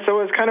 Yeah, so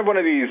it was kind of one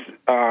of these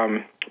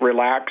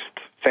relaxed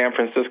San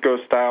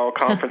Francisco-style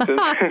conferences.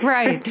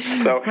 Right.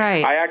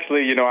 I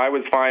actually, I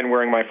was fine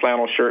wearing my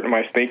flannel shirt and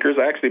my sneakers.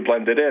 I actually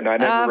blended in. I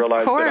never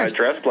realized that I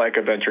dressed like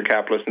a venture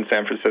capitalist in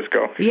San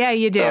Francisco. Yeah,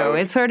 you do.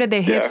 It's sort of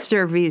the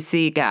hipster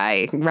VC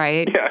guy,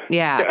 right?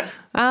 Yeah.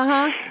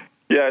 Uh-huh.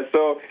 Yeah,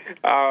 so,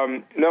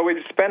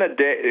 we spent a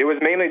day. It was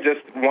mainly just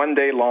one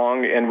day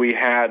long, and we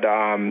had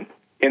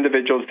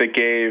individuals that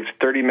gave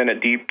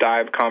 30-minute deep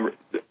dive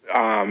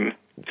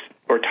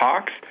or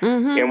talks.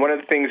 And one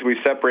of the things we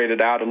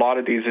separated out, a lot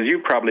of these, as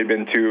you've probably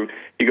been to,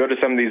 you go to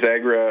some of these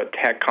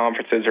agri-tech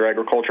conferences or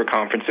agriculture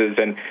conferences,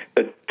 and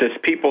the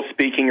people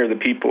speaking are the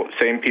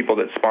same people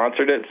that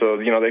sponsored it. So,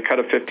 they cut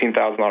a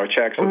 $15,000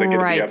 check so they get to be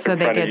up in front of you. So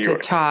they get to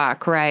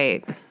talk,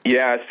 right.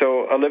 Yeah,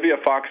 so Olivia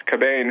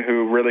Fox-Cabane,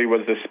 who really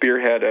was the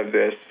spearhead of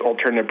this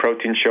alternative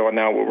protein show, and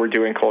now what we're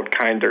doing called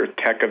Kinder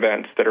Tech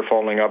events that are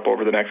following up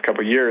over the next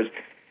couple of years,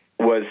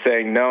 was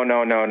saying,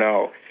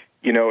 no.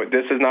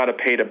 This is not a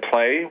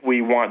pay-to-play.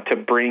 We want to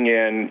bring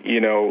in,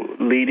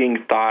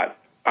 leading thought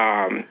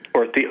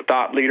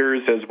thought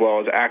leaders as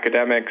well as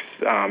academics,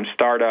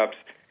 startups,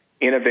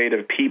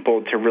 innovative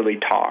people to really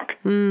talk.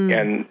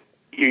 And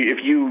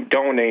if you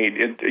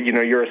donate,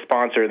 you're a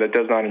sponsor, that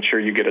does not ensure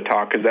you get a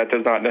talk, because that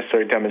does not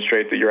necessarily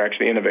demonstrate that you're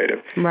actually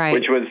innovative. Right.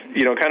 Which was,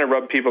 kind of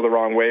rubbed people the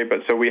wrong way. But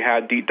so we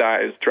had deep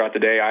dives throughout the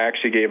day. I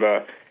actually gave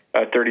a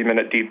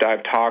 30-minute deep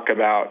dive talk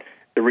about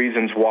the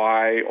reasons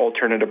why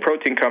alternative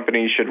protein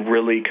companies should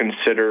really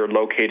consider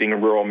locating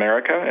in rural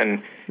America,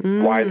 and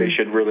why they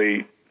should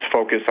really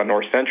focus on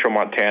north central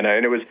Montana.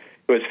 And it was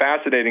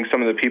fascinating.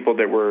 Some of the people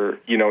that were,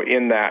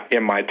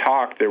 in my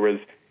talk, there was,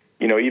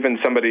 even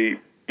somebody,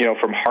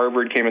 from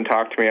Harvard came and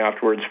talked to me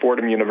afterwards,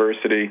 Fordham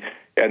University,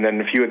 And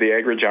then a few of the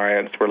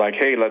agri-giants were like,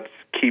 hey, let's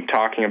keep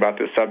talking about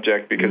this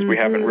subject because we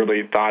haven't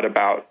really thought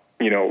about,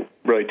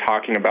 really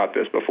talking about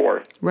this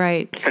before.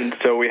 Right. And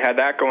so we had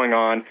that going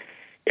on.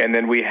 And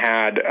then we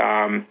had,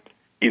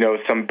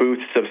 some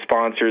booths of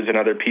sponsors and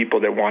other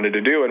people that wanted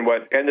to do. And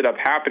what ended up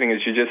happening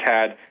is you just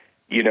had,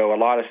 a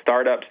lot of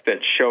startups that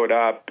showed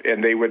up,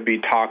 and they would be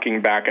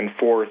talking back and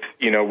forth,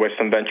 with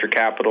some venture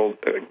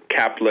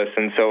capitalists.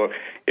 And so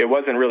it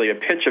wasn't really a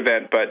pitch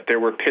event, but there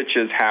were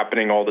pitches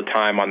happening all the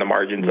time on the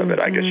margins of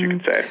it, I guess you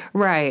could say.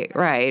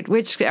 Right,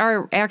 which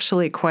are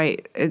actually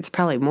it's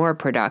probably more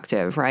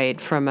productive, right,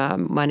 from a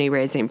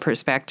money-raising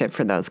perspective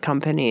for those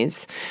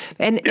companies.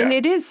 And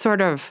it is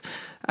sort of,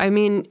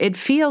 it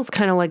feels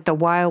kind of like the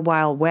wild,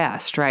 wild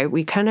west, right?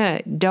 We kind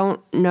of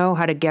don't know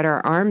how to get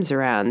our arms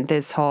around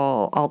this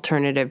whole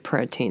alternative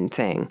protein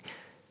thing.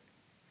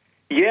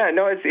 Yeah,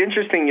 no, it's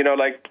interesting,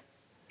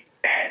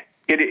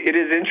 it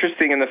is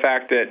interesting in the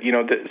fact that,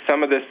 that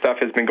some of this stuff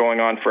has been going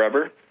on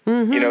forever.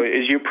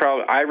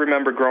 Mm-hmm. I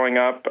remember growing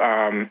up,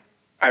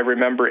 I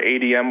remember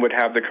ADM would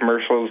have the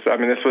commercials.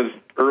 This was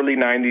early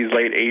 90s,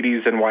 late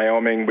 80s in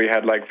Wyoming. We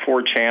had like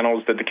 4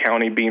 channels that the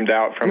county beamed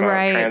out from a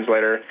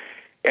translator.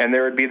 And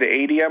there would be the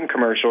ADM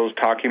commercials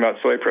talking about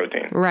soy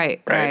protein.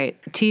 Right.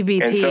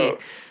 TVP. And so,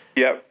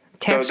 yep.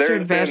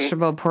 Textured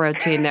vegetable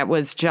protein that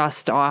was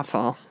just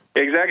awful.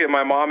 Exactly.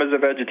 My mom is a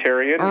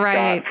vegetarian.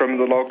 Got from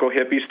the local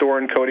hippie store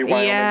in Cody,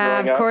 Wyoming. Yeah,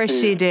 of course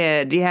she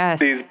did. Yes.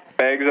 These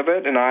bags of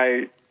it, and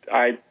I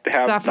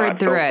have suffered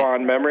through it.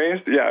 Fond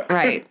memories. Yeah.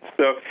 Right.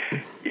 So,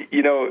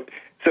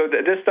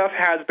 this stuff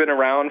has been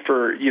around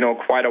for,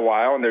 quite a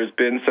while, and there's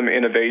been some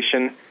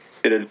innovation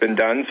that has been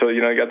done. So,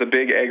 you got the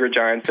big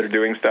agri-giants that are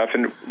doing stuff.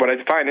 And what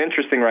I find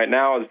interesting right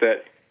now is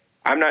that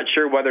I'm not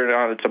sure whether or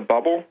not it's a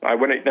bubble. I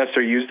wouldn't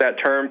necessarily use that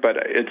term, but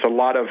it's a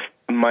lot of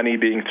money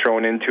being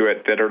thrown into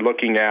it that are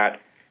looking at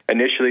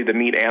initially the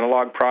meat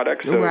analog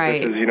products. So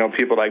this is,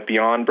 people like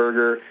Beyond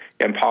Burger,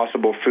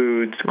 Impossible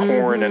Foods,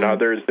 Corn, and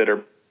others that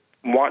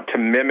want to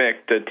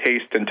mimic the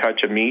taste and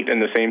touch of meat,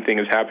 and the same thing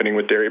is happening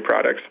with dairy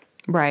products.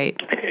 Right.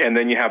 And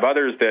then you have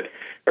others that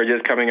are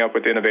just coming up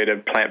with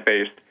innovative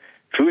plant-based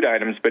food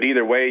items, but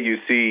either way, you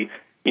see,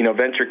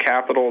 venture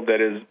capital that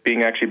is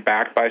being actually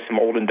backed by some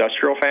old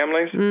industrial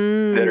families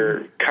that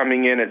are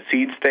coming in at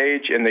seed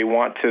stage, and they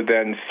want to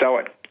then sell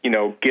it,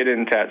 get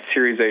into that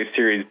Series A,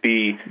 Series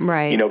B,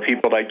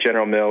 people like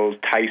General Mills,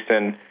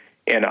 Tyson,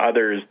 and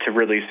others to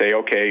really say,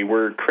 okay,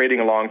 we're creating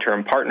a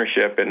long-term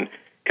partnership. And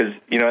because,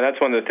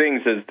 that's one of the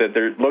things is that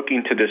they're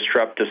looking to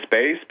disrupt the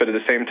space, but at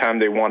the same time,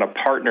 they want to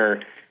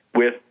partner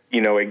with,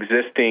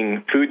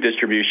 existing food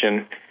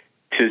distribution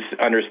to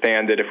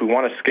understand that if we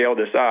want to scale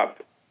this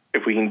up,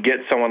 if we can get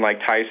someone like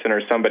Tyson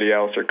or somebody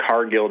else or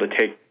Cargill to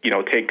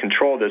take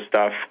control of this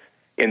stuff,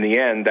 in the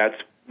end, that's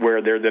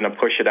where they're going to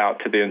push it out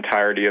to the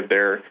entirety of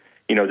their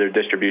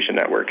distribution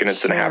network, and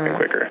it's going to happen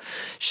quicker.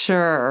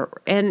 Sure.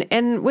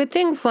 And with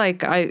things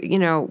like,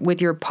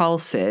 with your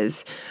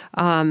pulses,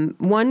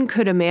 one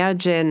could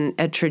imagine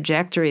a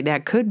trajectory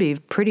that could be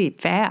pretty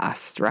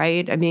fast,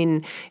 right?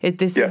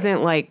 This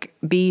isn't like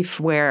beef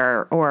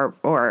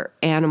or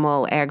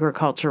animal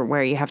agriculture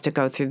where you have to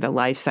go through the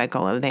life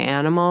cycle of the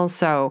animal.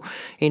 So,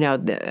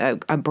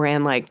 a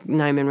brand like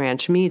Niman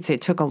Ranch Meats,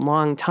 it took a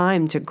long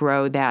time to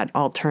grow that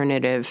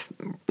alternative,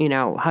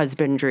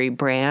 husbandry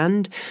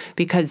brand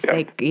because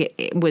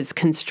it was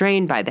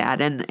constrained by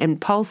that.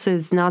 And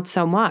pulses, not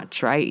so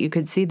much, right? You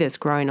could see this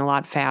growing a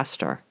lot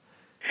faster.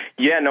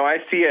 Yeah, no, I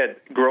see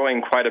it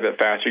growing quite a bit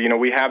faster.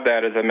 We have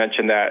that, as I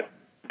mentioned, that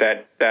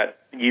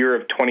year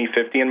of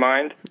 2050 in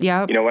mind.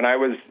 Yeah. When I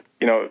was,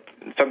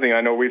 something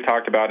I know we've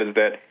talked about is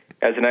that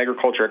as an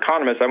agriculture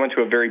economist, I went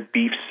to a very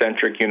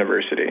beef-centric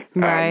university.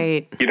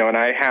 Right. And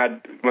I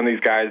had one of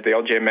these guys,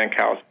 Dale J.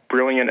 Mankhouse,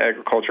 brilliant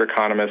agriculture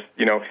economist.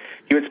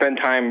 He would spend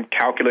time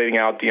calculating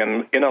out the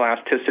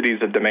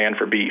inelasticities of demand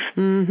for beef.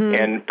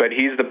 Mm-hmm. But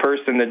he's the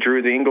person that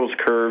drew the Ingalls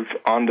curve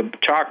on the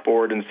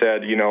chalkboard and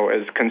said,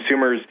 as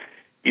consumers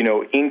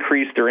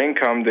increase their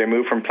income, they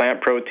move from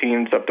plant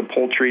proteins up to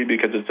poultry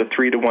because it's a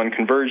 3-to-1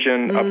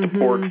 conversion, up to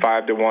pork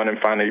 5-to-1, and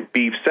finally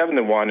beef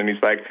 7-to-1. And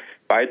he's like,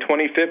 by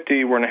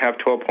 2050, we're going to have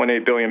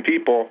 12.8 billion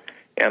people,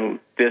 and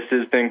this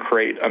is then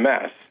create a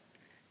mess.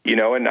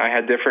 And I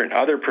had different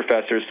other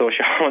professors,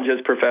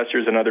 sociologist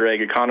professors, and other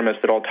ag economists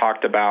that all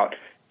talked about,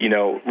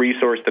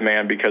 resource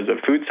demand because of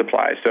food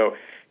supply. So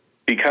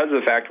because of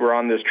the fact we're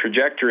on this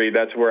trajectory,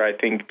 that's where I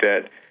think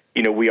that,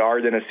 we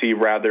are going to see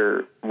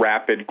rather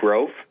rapid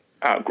growth.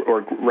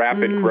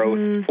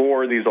 Growth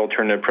for these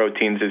alternative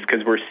proteins is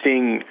because we're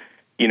seeing,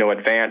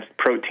 advanced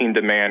protein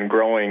demand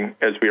growing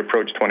as we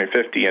approach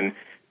 2050, and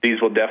these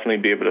will definitely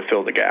be able to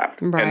fill the gap.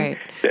 Right.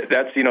 And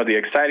that's, the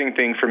exciting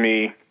thing for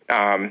me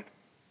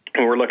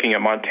when we're looking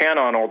at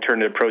Montana on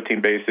alternative protein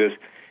basis.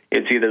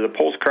 It's either the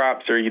pulse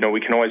crops or,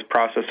 we can always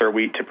process our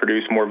wheat to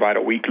produce more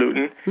vital wheat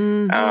gluten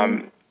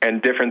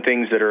and different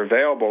things that are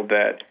available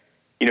that,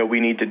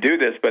 we need to do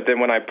this. But then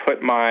when I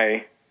put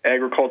my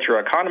agriculture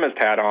economist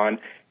hat on,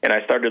 and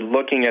I started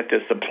looking at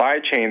this supply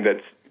chain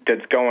that's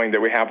that's going,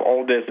 that we have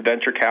all this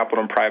venture capital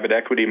and private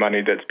equity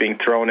money that's being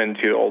thrown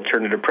into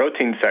alternative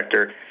protein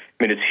sector.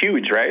 I mean, it's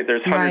huge, right?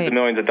 There's hundreds of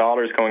millions of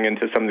dollars going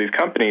into some of these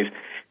companies.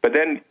 But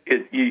then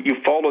you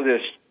follow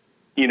this,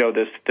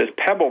 this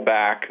pebble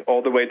back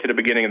all the way to the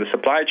beginning of the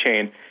supply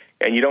chain,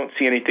 and you don't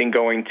see anything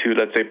going to,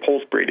 let's say,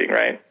 pulse breeding,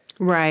 right?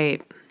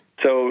 Right.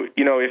 So,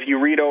 if you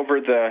read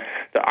over the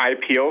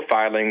IPO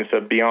filings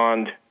of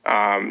Beyond,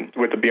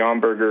 with the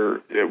Beyond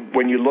Burger,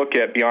 when you look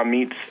at Beyond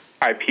Meat's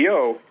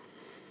IPO,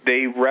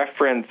 they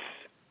reference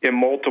in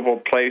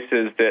multiple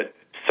places that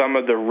some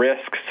of the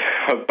risks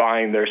of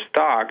buying their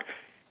stock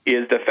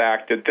is the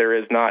fact that there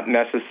is not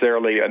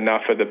necessarily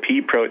enough of the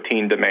pea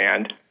protein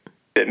demand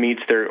that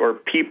meets or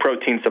pea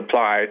protein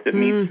supply that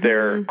meets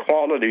their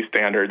quality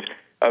standards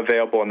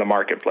available in the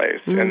marketplace.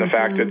 And the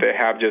fact that they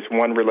have just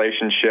one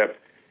relationship,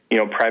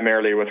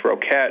 primarily with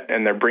Roquette,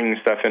 and they're bringing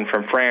stuff in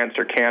from France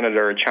or Canada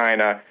or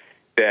China,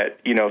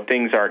 that,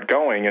 things aren't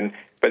going.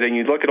 But then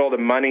you look at all the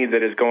money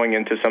that is going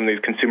into some of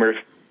these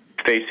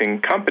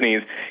consumer-facing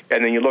companies,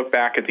 and then you look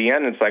back at the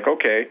end, and it's like,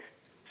 okay,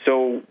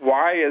 so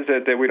why is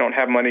it that we don't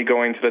have money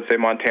going to, let's say,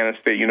 Montana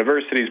State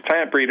University's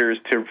plant breeders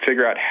to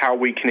figure out how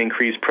we can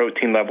increase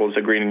protein levels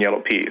of green and yellow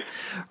peas?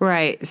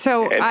 Right.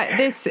 So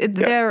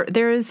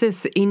there is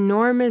this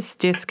enormous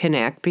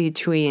disconnect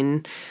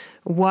between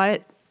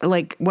what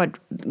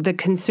the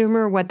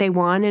consumer, what they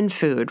want in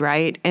food,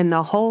 right? And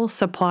the whole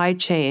supply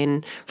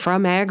chain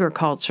from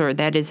agriculture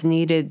that is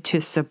needed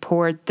to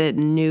support the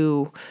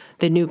new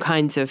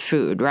kinds of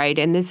food, right?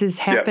 And this is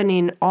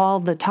happening all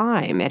the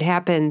time. It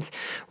happens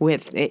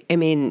with,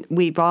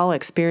 we've all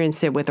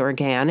experienced it with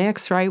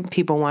organics, right?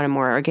 People wanted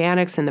more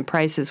organics and the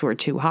prices were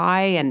too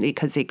high, and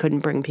because they couldn't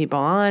bring people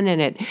on,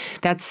 and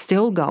that's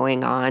still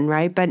going on,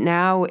 right? But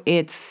now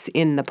it's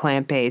in the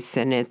plant-based,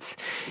 and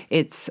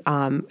it's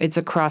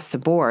across the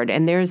board.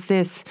 And there's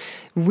this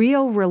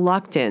real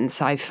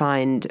reluctance, I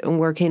find,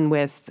 working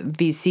with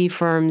VC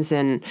firms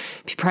and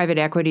private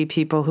equity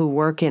people who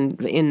work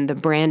in the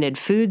branded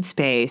food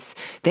space.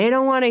 They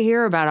don't want to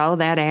hear about all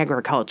that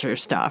agriculture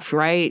stuff,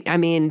 right? I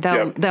mean,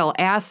 they'll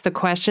ask the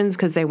questions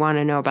because they want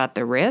to know about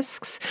the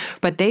risks,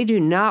 but they do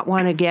not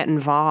want to get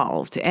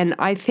involved. And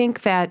I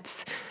think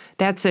that's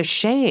a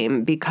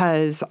shame,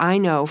 because I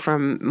know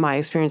from my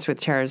experience with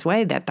Tara's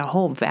Whey that the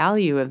whole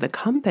value of the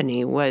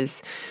company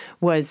was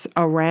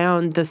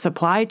around the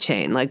supply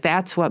chain. Like,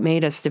 that's what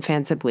made us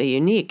defensively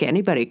unique.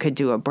 Anybody could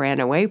do a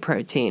brand of whey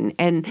protein.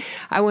 And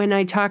when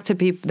I talk to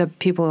the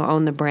people who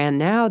own the brand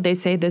now, they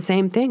say the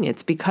same thing.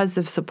 It's because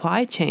of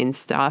supply chain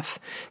stuff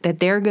that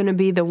they're going to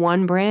be the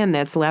one brand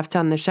that's left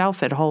on the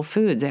shelf at Whole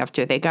Foods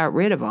after they got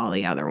rid of all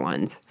the other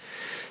ones.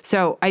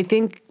 So I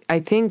think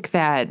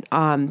that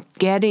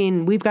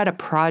we've got a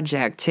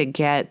project to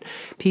get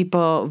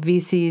people,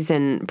 VCs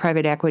and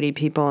private equity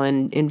people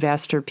and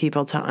investor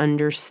people, to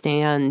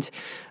understand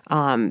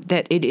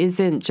that it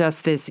isn't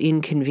just this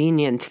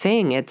inconvenient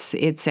thing.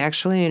 It's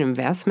actually an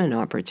investment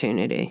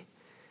opportunity.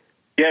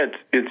 Yeah,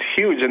 it's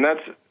huge, and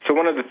so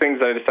one of the things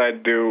that I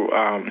decided to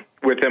do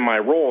within my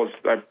role is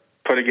I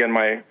put, again,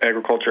 my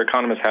agriculture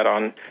economist hat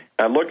on.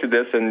 I looked at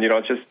this, and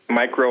it's just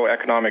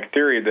microeconomic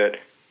theory that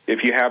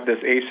if you have this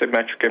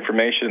asymmetric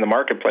information in the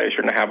marketplace,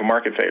 you're going to have a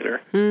market failure.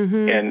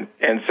 And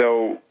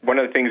so one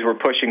of the things we're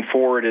pushing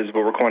forward is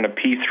what we're calling a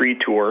P3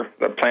 tour,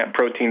 the Plant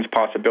Proteins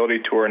Possibility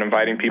Tour, and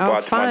inviting people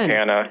out to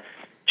Montana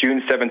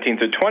June 17th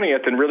to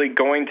 20th, and really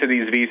going to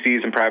these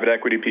VCs and private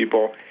equity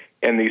people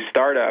and these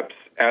startups,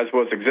 as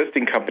well as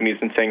existing companies,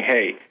 and saying,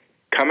 hey,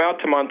 come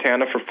out to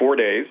Montana for 4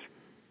 days.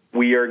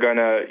 We are going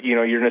to,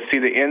 you're going to see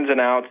the ins and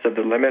outs of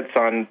the limits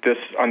on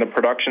the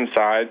production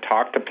side,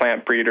 talk to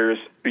plant breeders,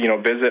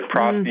 visit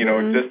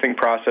existing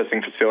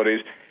processing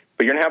facilities.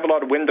 But you're going to have a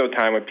lot of window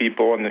time with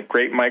people and the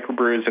great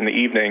microbrews in the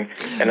evening.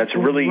 And it's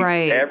really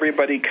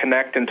everybody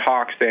connect and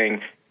talk,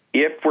 saying,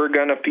 if we're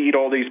going to feed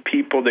all these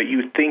people that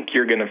you think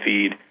you're going to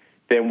feed,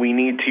 then we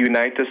need to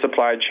unite the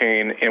supply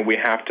chain, and we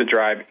have to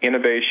drive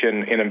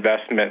innovation and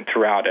investment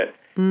throughout it.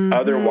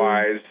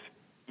 Otherwise,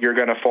 you're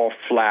going to fall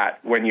flat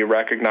when you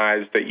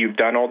recognize that you've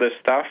done all this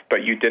stuff,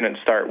 but you didn't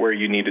start where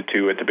you needed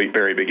to at the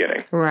very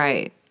beginning.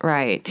 Right.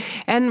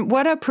 And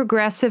what a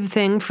progressive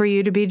thing for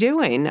you to be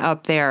doing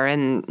up there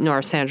in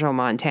north central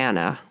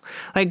Montana.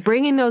 Like,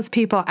 bringing those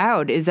people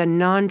out is a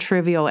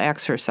non-trivial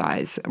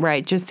exercise,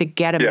 right? Just to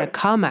get them to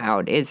come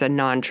out is a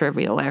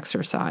non-trivial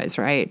exercise,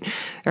 right?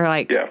 Or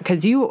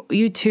because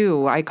you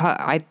too,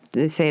 I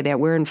say that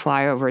we're in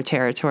flyover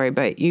territory,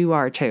 but you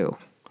are too.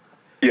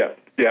 Yeah.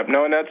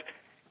 No, and that's,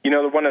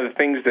 one of the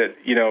things that,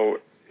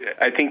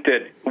 I think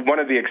that one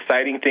of the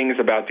exciting things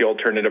about the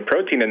alternative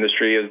protein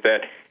industry is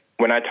that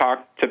when I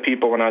talked to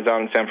people when I was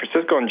out in San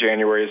Francisco in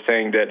January, is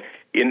saying that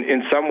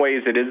in some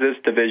ways it is this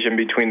division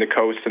between the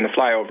coast and the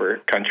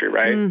flyover country,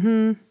 right?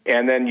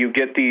 And then you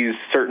get these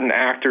certain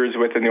actors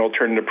within the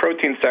alternative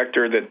protein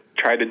sector that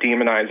try to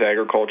demonize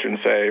agriculture and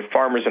say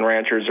farmers and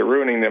ranchers are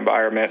ruining the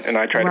environment. And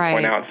I try to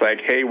point out, it's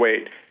like, hey,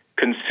 wait,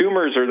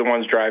 consumers are the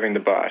ones driving the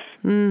bus.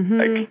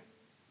 Like,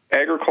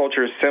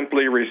 agriculture is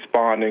simply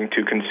responding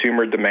to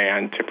consumer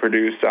demand to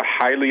produce a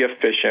highly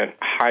efficient,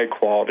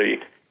 high-quality,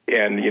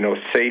 and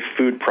safe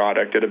food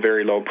product at a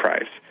very low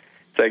price.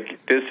 It's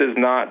like, this is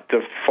not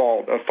the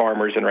fault of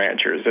farmers and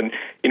ranchers. And,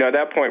 at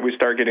that point we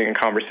start getting in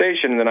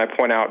conversation, and then I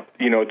point out,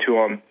 to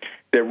them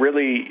that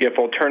really, if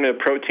alternative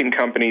protein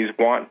companies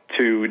want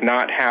to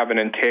not have an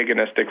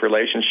antagonistic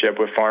relationship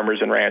with farmers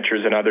and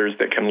ranchers and others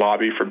that can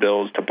lobby for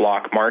bills to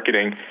block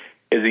marketing,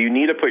 is that you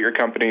need to put your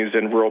companies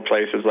in rural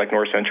places like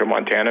north central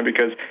Montana,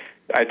 because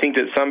I think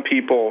that some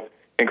people,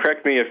 and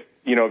correct me if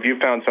you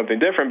found something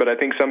different, but I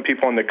think some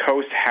people on the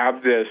coast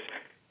have this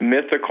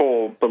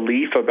mythical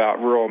belief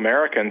about rural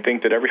America and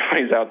think that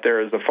everybody's out there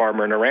as a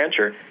farmer and a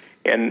rancher.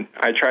 And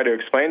I try to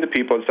explain to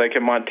people, it's like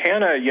in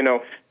Montana,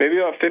 maybe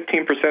about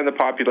 15% of the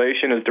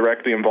population is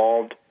directly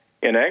involved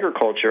in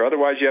agriculture.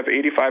 Otherwise, you have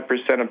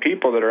 85% of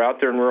people that are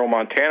out there in rural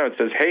Montana that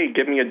says, hey,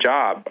 give me a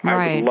job. Right.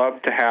 I would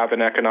love to have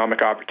an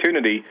economic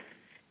opportunity.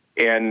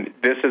 And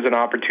this is an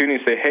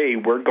opportunity to say, hey,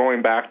 we're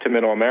going back to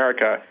middle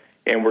America,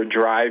 and we're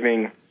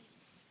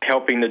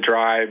helping to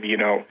drive,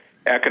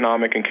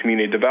 economic and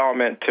community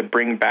development to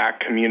bring back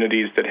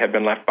communities that have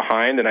been left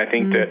behind. And I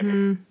think that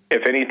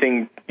if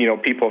anything,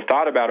 people have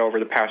thought about over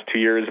the past 2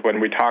 years, when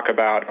we talk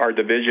about our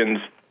divisions,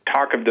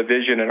 talk of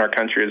division in our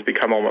country has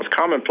become almost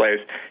commonplace.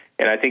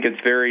 And I think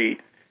it's very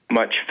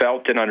much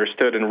felt and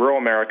understood in rural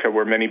America,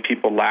 where many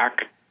people lack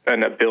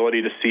an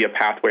ability to see a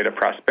pathway to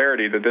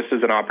prosperity, that this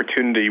is an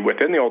opportunity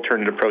within the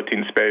alternative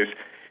protein space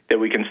that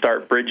we can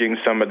start bridging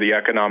some of the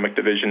economic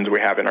divisions we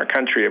have in our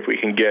country if we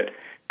can get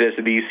this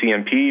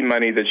VCMP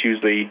money that's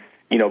usually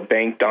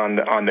banked on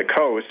the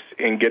coast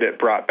and get it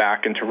brought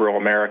back into rural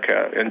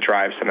America and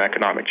drive some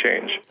economic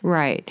change.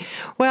 Right.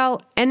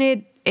 Well, and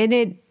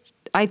it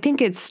I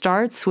think it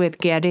starts with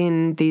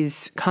getting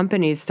these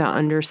companies to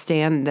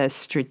understand the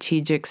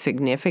strategic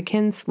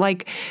significance.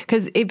 Like,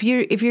 because if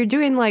you're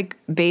doing like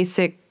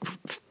basic,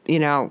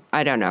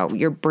 I don't know,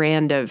 your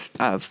brand of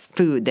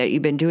food that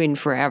you've been doing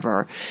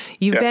forever,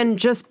 you've been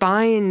just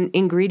buying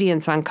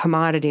ingredients on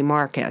commodity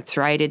markets,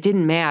 right? It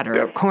didn't matter.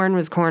 Yep. Corn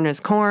was corn is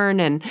corn.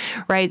 And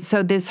right.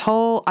 So this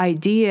whole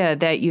idea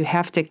that you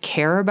have to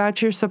care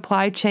about your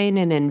supply chain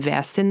and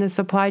invest in the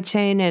supply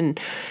chain, and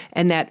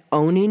that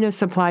owning a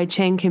supply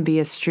chain can be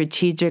a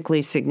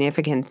strategically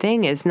significant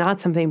thing, is not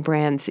something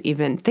brands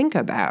even think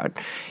about.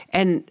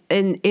 And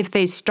if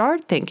they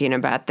start thinking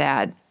about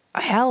that,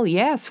 hell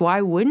yes,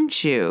 why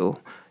wouldn't you?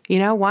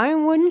 Why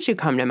wouldn't you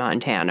come to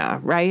Montana,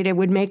 right? It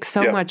would make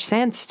so much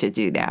sense to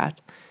do that.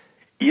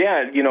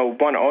 Yeah,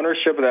 one,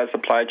 ownership of that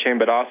supply chain,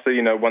 but also,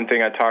 one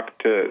thing I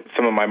talked to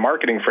some of my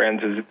marketing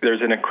friends is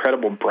there's an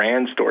incredible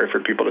brand story for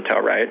people to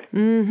tell, right?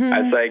 Mm-hmm.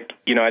 I was like,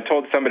 I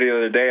told somebody the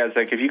other day, I was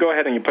like, if you go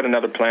ahead and you put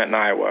another plant in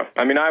Iowa,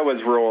 I mean,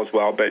 Iowa's rural as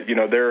well, but,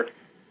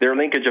 their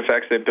linkage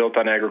effects they've built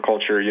on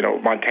agriculture,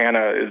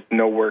 Montana is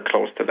nowhere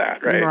close to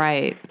that, right?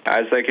 Right.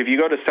 I was like, if you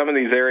go to some of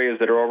these areas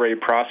that are already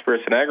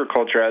prosperous in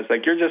agriculture, I was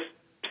like, you're just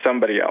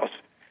somebody else.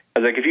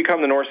 I was like, if you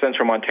come to north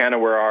central Montana,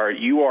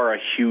 you are a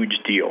huge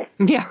deal.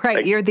 Yeah, right.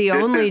 Like, you're the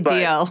only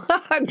deal.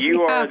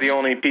 You are the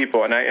only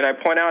people. And I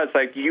point out, it's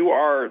like, you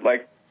are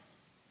like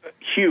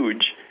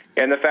huge.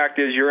 And the fact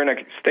is, you're in a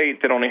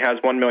state that only has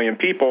 1 million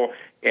people,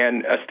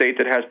 and a state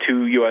that has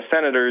 2 U.S.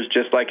 senators,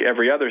 just like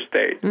every other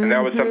state. Mm-hmm. And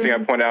that was something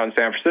I pointed out in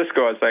San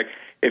Francisco. It's like,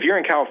 if you're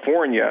in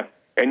California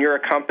and you're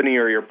a company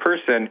or you're a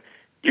person,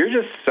 you're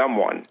just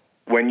someone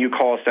when you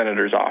call a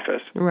senator's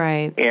office.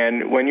 Right.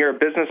 And when you're a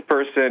business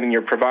person and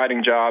you're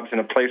providing jobs in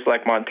a place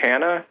like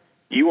Montana,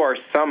 you are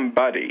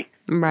somebody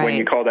when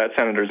you call that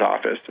senator's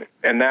office.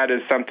 And that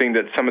is something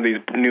that some of these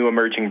new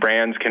emerging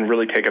brands can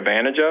really take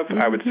advantage of.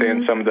 Mm-hmm. I would say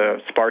in some of the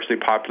sparsely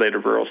populated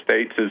rural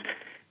states is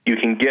you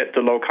can get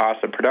the low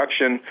cost of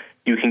production,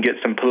 you can get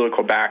some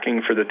political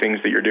backing for the things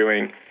that you're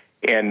doing,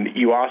 and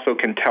you also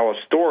can tell a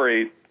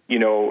story,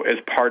 as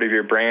part of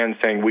your brand,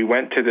 saying we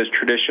went to this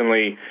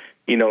traditionally,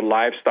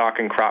 livestock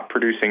and crop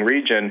producing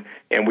region,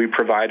 and we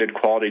provided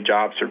quality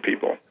jobs for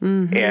people.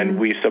 Mm-hmm. And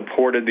we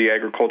supported the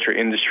agriculture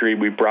industry.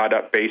 We brought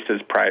up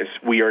basis price.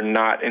 We are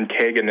not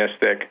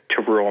antagonistic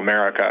to rural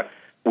America.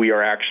 We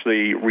are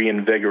actually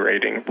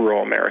reinvigorating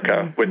rural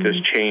America with this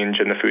change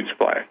in the food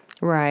supply.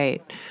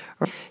 Right.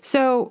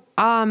 So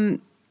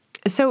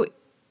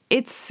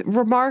it's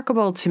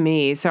remarkable to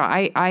me. So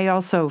I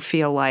also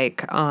feel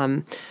like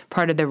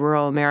part of the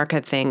rural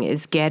America thing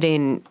is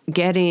getting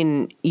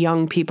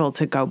young people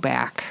to go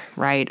back,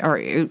 right?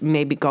 Or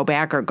maybe go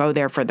back or go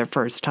there for the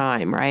first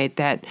time, right?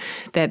 That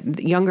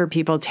younger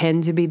people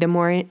tend to be the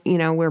more,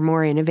 we're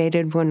more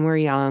innovative when we're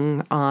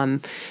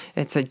young.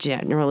 It's a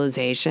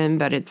generalization,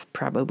 but it's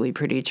probably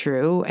pretty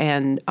true,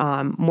 and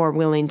more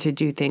willing to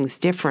do things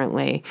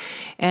differently.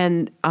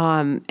 And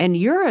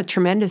you're a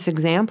tremendous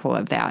example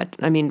of that.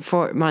 I mean,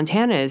 for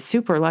Montana is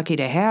super lucky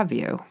to have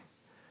you.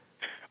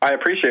 I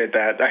appreciate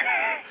that.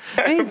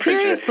 I mean,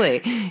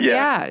 seriously.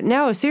 Yeah.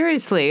 No,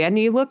 seriously. And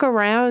you look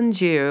around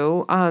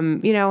you,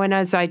 and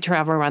as I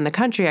travel around the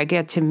country, I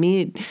get to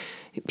meet,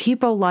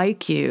 people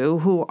like you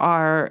who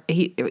are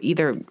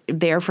either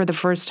there for the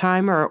first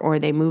time or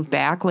they move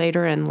back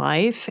later in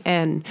life,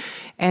 and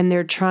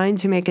they're trying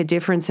to make a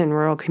difference in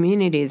rural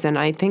communities. And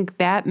I think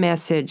that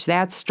message,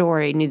 that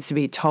story needs to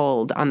be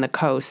told on the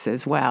coast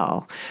as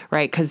well,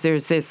 right? Because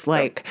there's this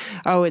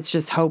oh, it's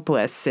just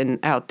hopeless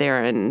out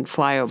there in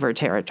flyover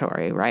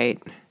territory,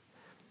 right?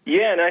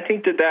 Yeah, and I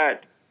think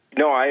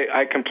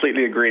I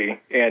completely agree.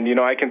 And,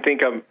 I can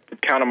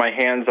count on my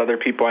hands other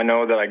people I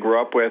know that I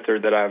grew up with or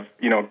that I've,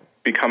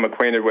 become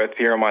acquainted with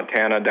here in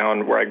Montana,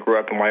 down where I grew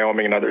up in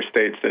Wyoming and other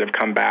states that have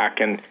come back.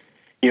 And,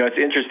 it's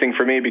interesting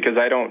for me because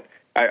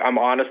I'm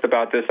honest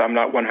about this. I'm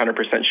not 100%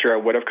 sure I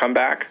would have come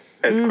back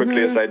as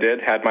quickly as I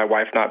did had my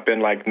wife not been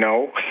like,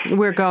 no.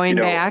 We're going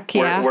back,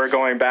 yeah. We're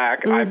going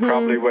back. I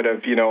probably would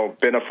have,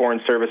 been a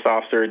Foreign Service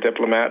officer, a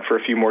diplomat for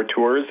a few more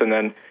tours and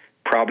then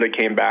probably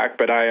came back.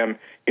 But I am,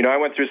 I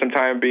went through some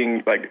time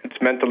being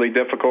it's mentally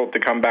difficult to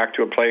come back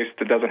to a place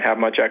that doesn't have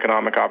much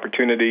economic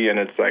opportunity. And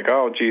it's like,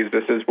 oh, geez,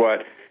 this is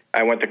what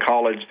I went to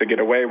college to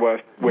get away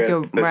with. This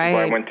is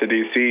why I went to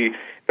D.C.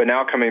 But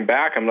now coming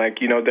back, I'm like,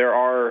 there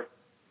are,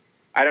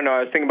 I don't know, I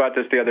was thinking about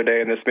this the other day,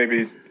 and this may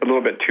be a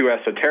little bit too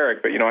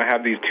esoteric, but, I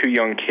have these 2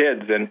 young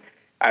kids, and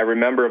I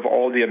remember of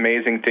all the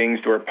amazing things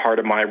that were part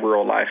of my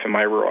rural life and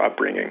my rural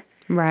upbringing.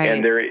 Right.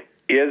 And there is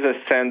a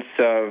sense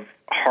of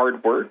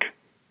hard work,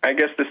 I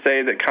guess to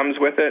say, that comes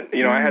with it.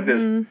 I had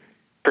this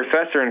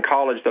professor in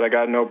college that I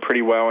got to know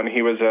pretty well, and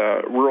he was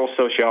a rural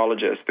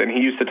sociologist, and he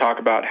used to talk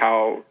about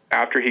how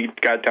after he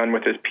got done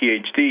with his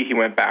PhD, he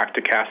went back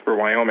to Casper,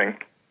 Wyoming.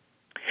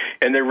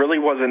 And there really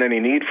wasn't any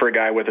need for a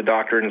guy with a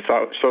doctorate in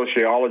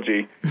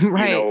sociology,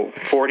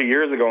 40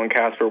 years ago in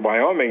Casper,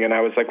 Wyoming. And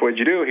I was like, what'd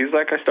you do? He's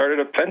like, I started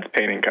a fence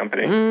painting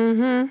company.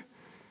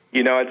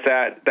 It's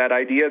that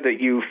idea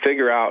that you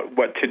figure out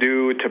what to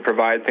do to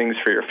provide things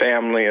for your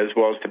family as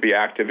well as to be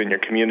active in your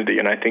community.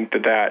 And I think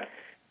that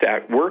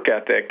work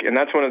ethic, and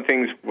that's one of the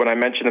things when I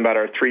mentioned about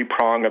our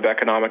 3-prong of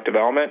economic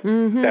development,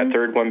 that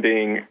third one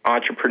being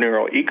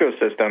entrepreneurial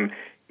ecosystem,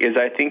 is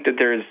I think that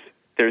there's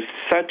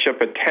such a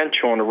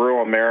potential in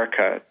rural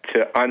America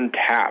to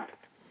untap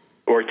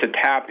or to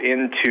tap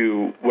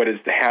into what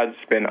has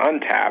been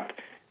untapped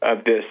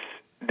of this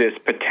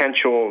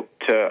potential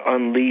to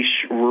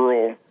unleash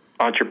rural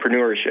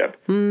entrepreneurship,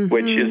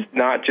 which is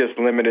not just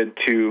limited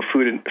to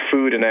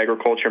food and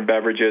agriculture and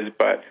beverages,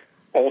 but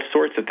all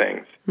sorts of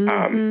things.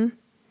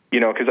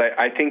 Because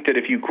I think that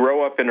if you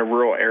grow up in a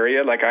rural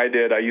area like I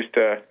did, I used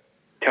to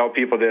tell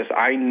people this,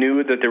 I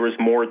knew that there was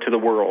more to the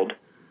world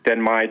than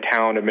my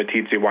town of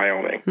Meeteetse,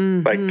 Wyoming.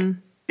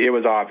 It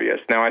was obvious.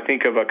 Now, I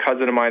think of a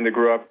cousin of mine that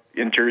grew up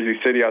in Jersey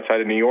City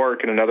outside of New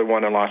York and another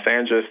one in Los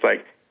Angeles.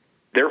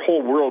 Their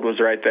whole world was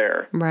right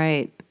there.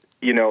 Right.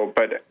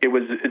 But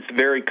it's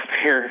very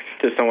clear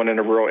to someone in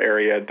a rural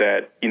area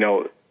that,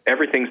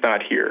 everything's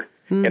not here.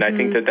 And I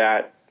think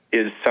that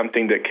is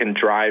something that can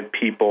drive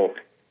people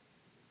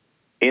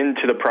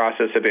into the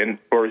process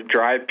or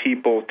drive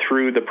people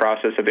through the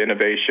process of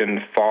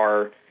innovation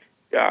far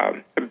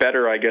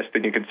better, I guess,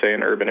 than you could say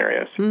in urban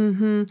areas.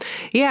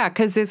 Yeah,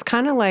 because it's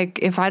kind of like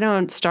if I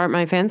don't start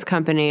my fence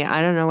company,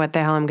 I don't know what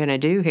the hell I'm going to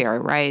do here,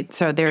 right?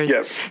 So there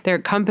are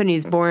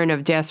companies born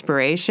of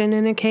desperation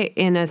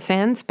in a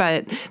sense,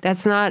 but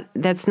that's not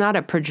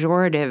a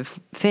pejorative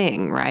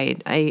thing,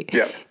 right? I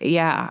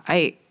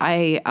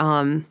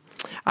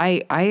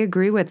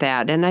agree with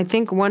that. And I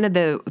think one of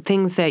the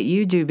things that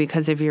you do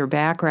because of your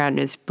background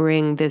is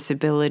bring this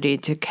ability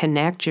to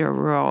connect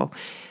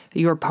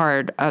your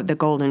part of the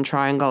Golden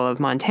Triangle of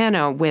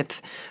Montana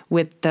with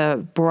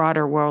the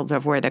broader world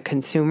of where the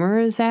consumer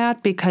is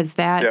at, because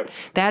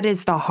that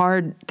is the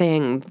hard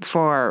thing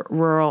for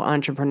rural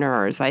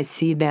entrepreneurs. I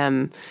see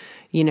them,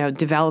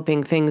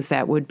 developing things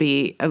that would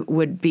be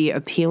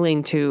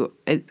appealing to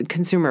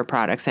consumer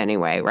products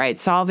anyway, right?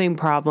 Solving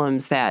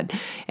problems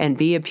and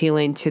be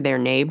appealing to their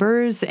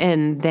neighbors,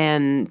 and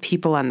then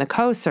people on the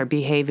coast are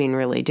behaving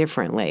really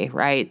differently,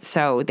 right?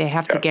 So they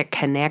have to get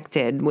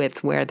connected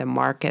with where the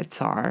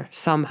markets are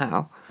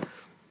somehow.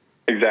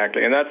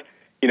 Exactly, and that's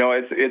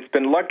it's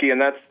been lucky, and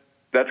that's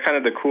kind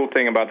of the cool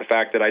thing about the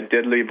fact that I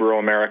did leave rural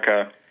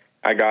America.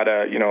 I got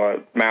a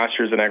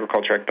master's in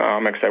agricultural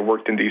economics. I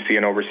worked in D.C.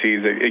 and overseas.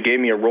 It gave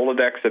me a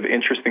Rolodex of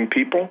interesting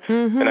people,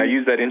 and I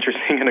use that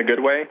interesting in a good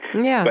way.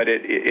 Yeah. But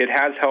it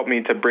has helped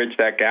me to bridge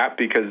that gap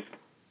because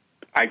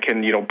I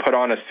can, put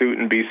on a suit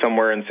and be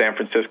somewhere in San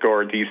Francisco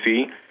or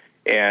D.C.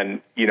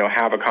 and,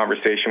 have a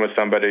conversation with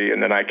somebody,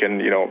 and then I can,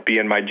 be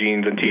in my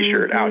jeans and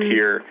T-shirt out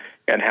here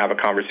and have a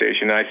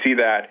conversation. And I see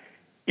that,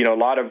 a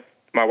lot of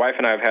my wife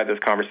and I have had this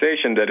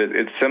conversation that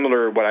it's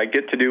similar. What I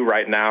get to do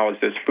right now is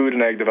this Food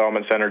and Ag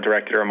Development Center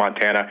director in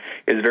Montana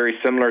is very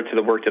similar to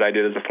the work that I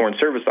did as a Foreign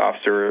Service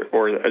officer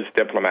or as a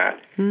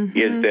diplomat,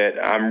 is that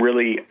I'm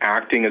really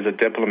acting as a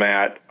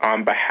diplomat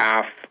on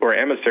behalf or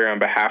emissary on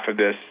behalf of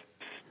this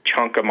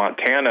chunk of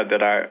Montana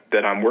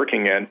that I'm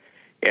working in.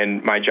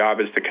 And my job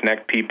is to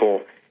connect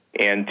people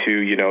and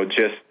to,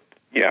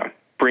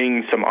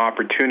 bring some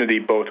opportunity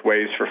both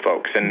ways for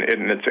folks. And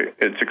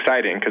it's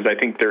exciting because I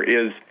think there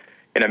is,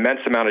 an immense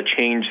amount of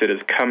change that is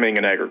coming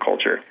in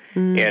agriculture.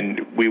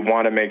 And we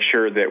want to make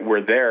sure that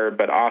we're there,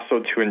 but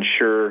also to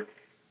ensure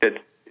that,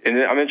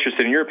 and I'm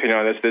interested in your opinion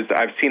on this, is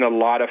I've seen a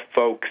lot of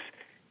folks,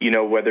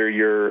 whether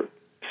you're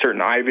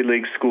certain Ivy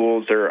League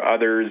schools or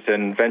others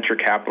in venture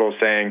capital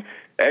saying,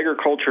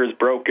 agriculture is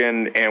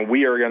broken and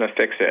we are going to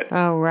fix it.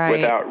 Oh, right.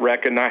 Without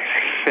recognizing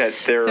that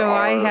there so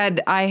are.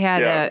 I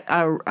had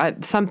a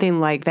something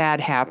like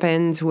that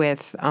happened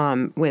with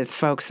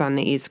folks on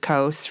the East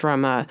Coast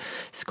from a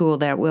school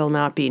that will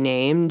not be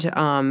named.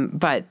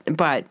 But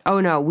oh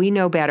no, we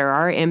know better.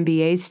 Our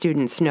MBA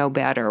students know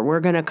better. We're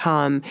going to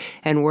come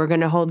and we're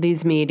going to hold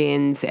these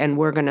meetings and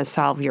we're going to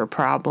solve your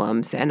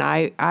problems. And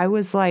I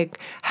was like,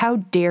 how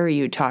dare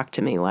you talk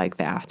to me like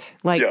that?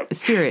 Like,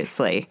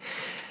 seriously.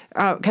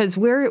 Because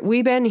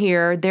we've been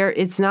here.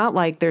 It's not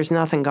like there's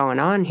nothing going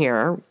on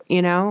here.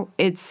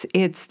 It's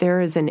there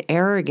is an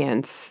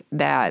arrogance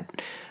that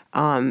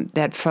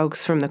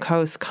folks from the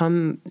coast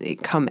come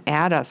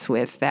at us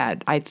with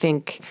that I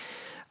think,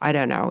 I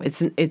don't know.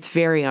 It's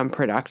very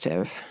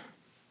unproductive.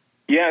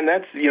 Yeah, and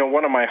that's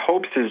one of my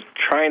hopes is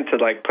trying to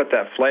put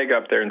that flag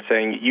up there and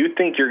saying, you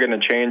think you're going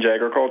to change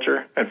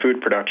agriculture and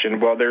food production?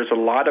 Well, there's a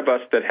lot of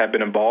us that have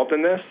been involved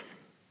in this.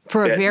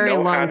 For a very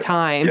long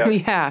time.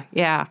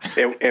 Yeah.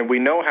 And we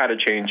know how to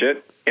change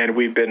it, and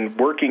we've been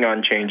working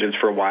on changes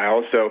for a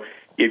while. So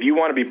if you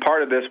want to be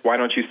part of this, why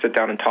don't you sit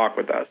down and talk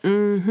with us?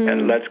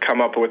 And let's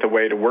come up with a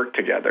way to work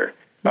together.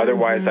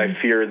 Otherwise,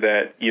 I fear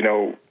that,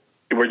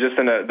 we're just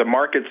the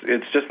markets,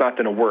 it's just not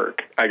going to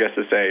work, I guess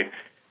to say,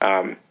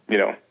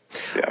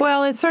 Yeah.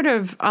 Well, it's sort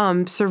of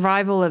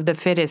survival of the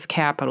fittest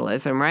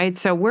capitalism, right?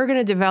 So we're going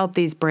to develop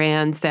these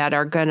brands that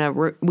are going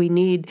to we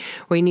need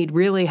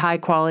really high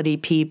quality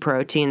pea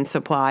protein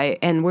supply,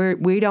 and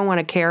we don't want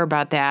to care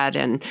about that,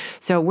 and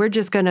so we're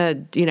just going to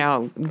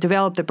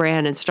develop the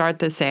brand and start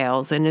the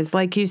sales. And it's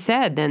like you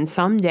said, then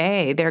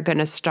someday they're going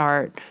to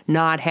start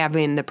not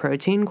having the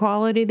protein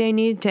quality they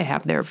need to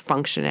have their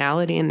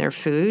functionality in their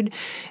food,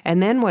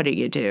 and then what do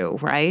you do,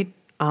 right?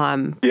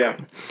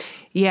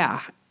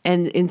 Yeah.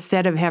 And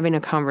instead of having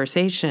a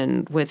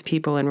conversation with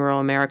people in rural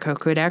America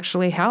could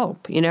actually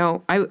help.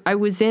 I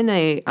was in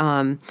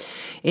an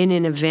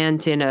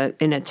event in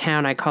a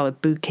town, I call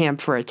it Boot Camp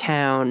for a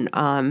Town,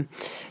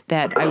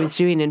 that I was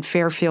doing in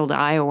Fairfield,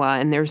 Iowa,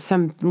 and there's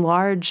some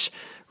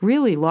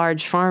really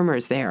large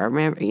farmers there.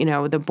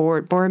 The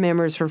board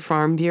members for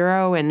Farm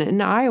Bureau, and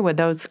in Iowa,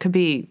 those could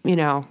be,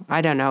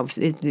 I don't know,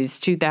 is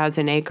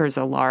 2,000 acres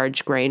a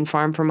large grain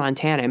farm for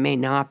Montana? It may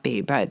not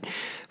be, but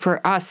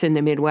for us in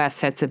the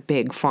Midwest, that's a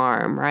big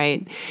farm,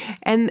 right?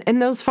 And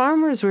those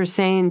farmers were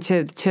saying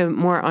to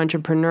more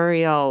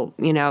entrepreneurial,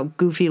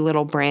 goofy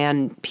little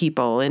brand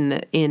people in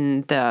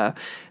the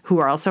who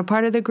are also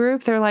part of the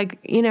group, they're like,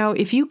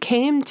 if you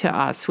came to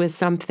us with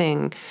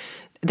something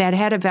that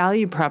had a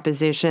value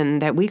proposition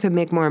that we could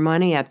make more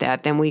money at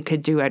that than we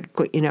could do at,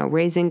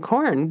 raising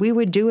corn, we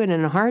would do it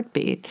in a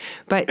heartbeat.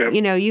 But,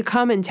 you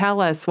come and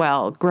tell us,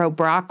 well, grow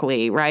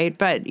broccoli, right?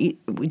 But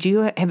do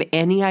you have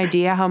any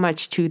idea how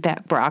much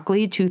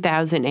broccoli,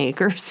 2,000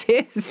 acres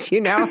is?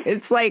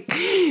 It's like,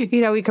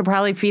 we could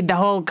probably feed the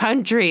whole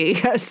country.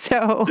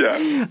 So,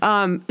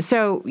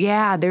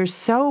 there's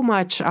so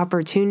much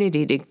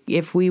opportunity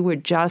if we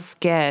would just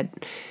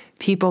get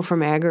people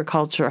from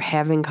agriculture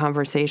having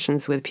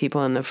conversations with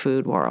people in the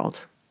food world.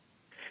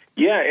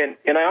 Yeah,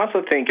 and I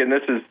also think, and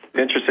this is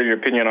interested in your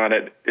opinion on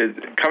it, is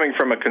coming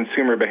from a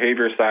consumer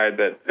behavior side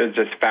that has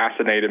just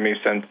fascinated me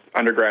since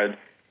undergrad,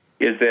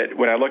 is that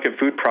when I look at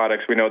food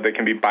products, we know they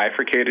can be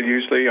bifurcated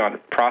usually on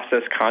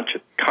processed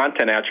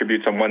content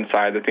attributes on one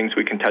side, the things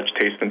we can touch,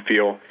 taste, and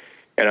feel.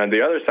 And on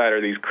the other side are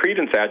these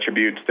credence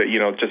attributes that,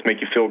 just make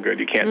you feel good.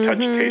 You can't touch,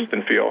 taste,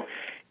 and feel.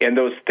 And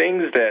those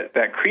things that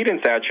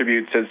credence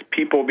attributes, as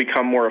people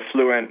become more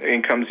affluent,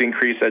 incomes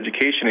increase,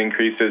 education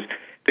increases,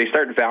 they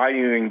start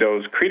valuing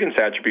those credence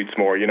attributes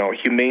more,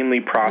 humanely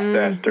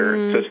processed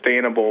or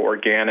sustainable,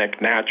 organic,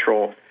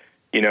 natural,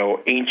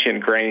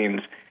 ancient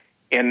grains.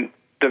 And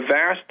the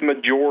vast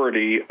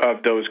majority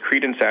of those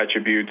credence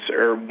attributes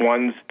are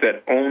ones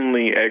that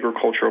only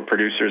agricultural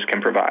producers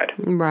can provide.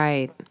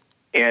 Right.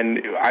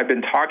 And I've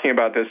been talking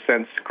about this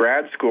since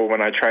grad school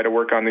when I try to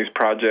work on these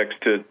projects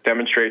to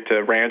demonstrate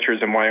to ranchers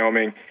in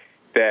Wyoming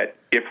that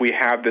if we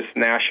have this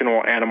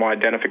national animal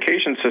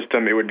identification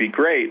system, it would be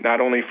great, not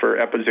only for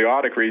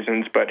epizootic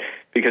reasons, but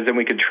because then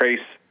we could trace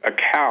a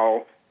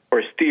cow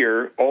or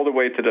steer all the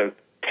way to the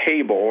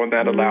table, and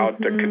that allowed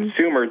the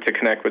consumer to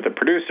connect with the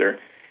producer.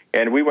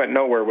 And we went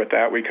nowhere with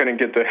that. We couldn't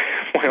get the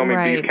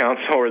Wyoming Beef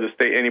Council or the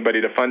state,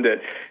 anybody to fund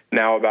it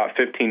now about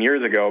 15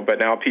 years ago, but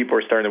now people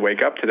are starting to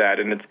wake up to that.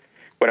 And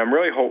what I'm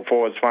really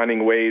hopeful is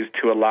finding ways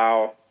to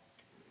allow,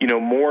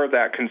 more of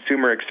that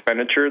consumer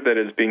expenditure that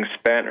is being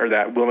spent, or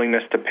that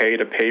willingness to pay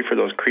for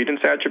those credence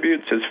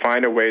attributes, is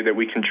find a way that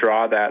we can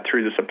draw that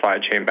through the supply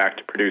chain back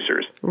to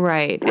producers.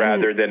 Right.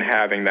 Rather than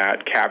having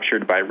that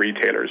captured by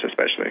retailers,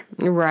 especially.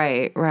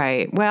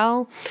 Right.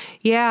 Well,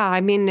 yeah,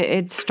 I mean,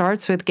 it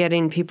starts with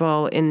getting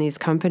people in these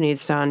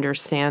companies to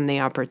understand the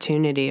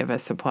opportunity of a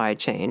supply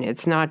chain.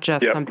 It's not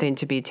just something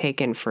to be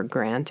taken for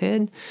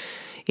granted.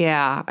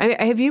 Yeah.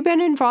 Have you been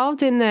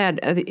involved in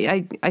that?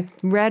 I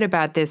read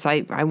about this.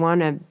 I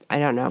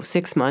don't know,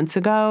 6 months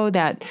ago,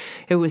 that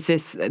it was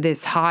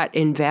this hot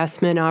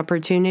investment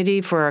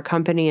opportunity for a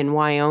company in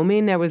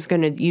Wyoming that was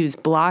going to use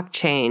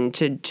blockchain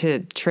to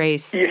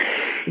trace. Yeah.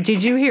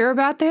 Did you hear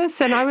about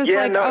this? And I was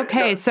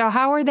so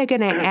how are they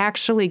going to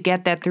actually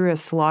get that through a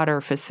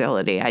slaughter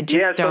facility? I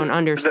just don't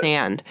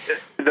understand.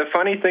 The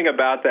funny thing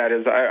about that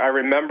is I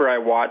remember I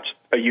watched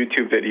a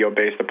YouTube video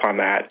based upon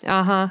that.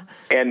 Uh-huh.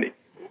 And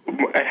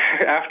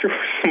after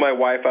my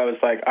wife, I was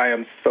like, I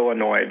am so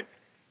annoyed.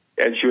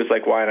 And she was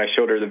like, why? And I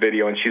showed her the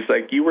video, and she's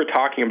like, you were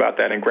talking about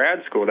that in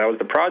grad school. That was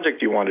the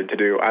project you wanted to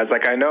do. I was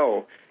like, I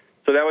know.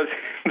 So that was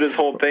this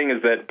whole thing,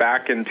 is that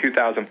back in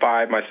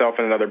 2005, myself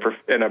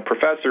and a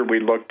professor, we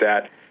looked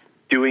at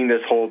doing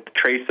this whole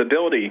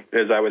traceability,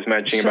 as I was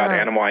mentioning, about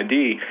animal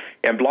ID.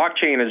 And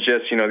blockchain is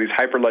just, these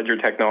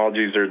hyperledger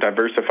technologies or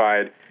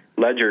diversified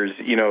ledgers,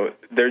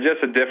 they're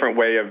just a different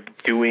way of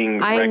doing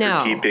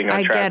record keeping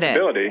on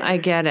traceability. I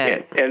get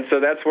it. And so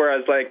that's where I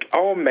was like,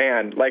 oh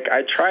man,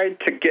 I tried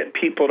to get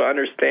people to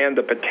understand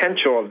the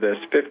potential of this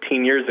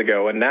 15 years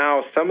ago, and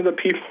now some of the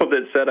people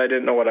that said I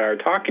didn't know what I was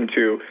talking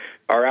to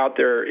are out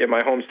there in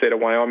my home state of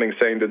Wyoming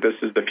saying that this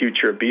is the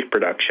future of beef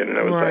production. And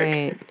I was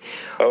like,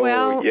 oh,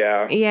 well,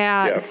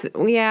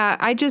 yeah.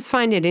 I just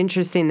find it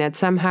interesting that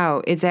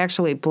somehow it's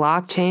actually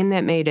blockchain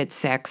that made it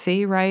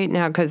sexy right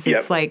now, because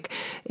it's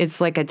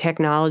like a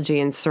technology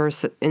in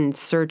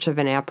search of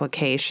an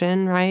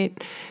application, right?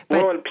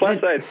 But, and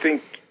plus I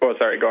think,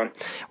 sorry, go on.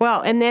 Well,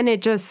 and then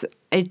it just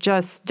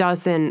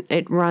doesn't,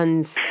 it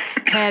runs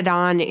head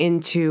on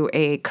into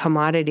a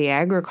commodity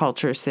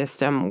agriculture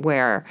system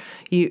where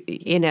you,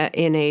 in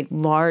a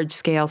large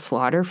scale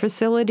slaughter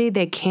facility,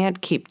 they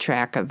can't keep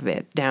track of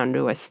it down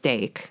to a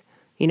steak.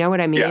 You know what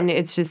I mean? Yeah.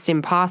 It's just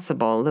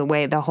impossible the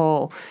way the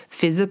whole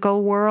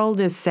physical world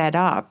is set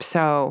up.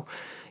 So,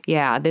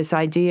 yeah, this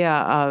idea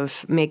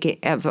of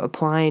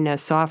applying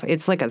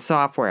it's like a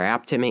software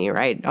app to me,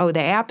 right? Oh, the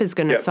app is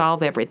going to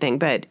solve everything,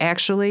 but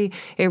actually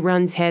it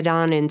runs head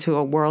on into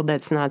a world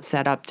that's not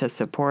set up to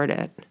support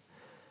it.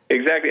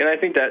 Exactly, and I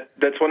think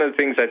that's one of the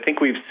things I think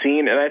we've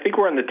seen, and I think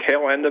we're on the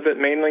tail end of it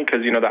mainly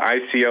because, the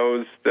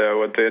ICOs,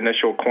 the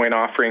initial coin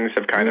offerings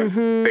have kind of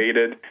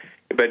faded,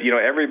 but,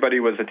 everybody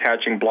was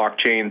attaching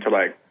blockchain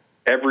to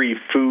every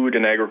food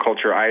and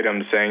agriculture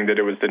item, saying that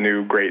it was the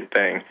new great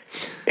thing.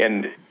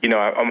 And,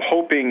 I'm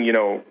hoping,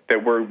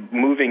 that we're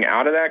moving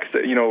out of that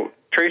because,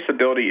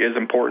 traceability is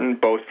important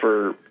both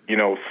for,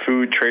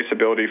 food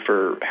traceability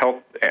for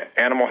health,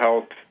 animal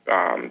health,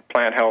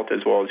 plant health, as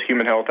well as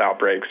human health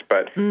outbreaks,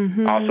 but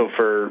also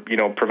for,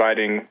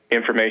 providing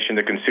information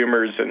to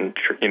consumers and,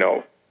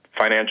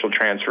 financial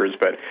transfers.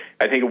 But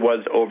I think it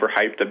was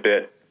overhyped a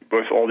bit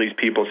with all these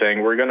people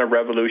saying we're going to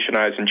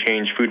revolutionize and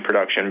change food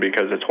production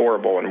because it's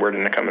horrible and we're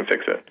going to come and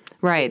fix it.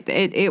 Right.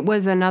 It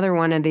was another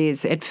one of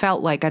these. It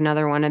felt like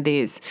another one of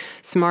these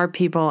smart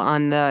people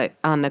on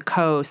the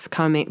coast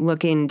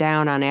looking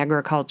down on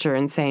agriculture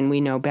and saying we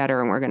know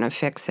better and we're going to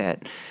fix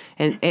it.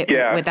 And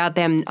without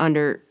them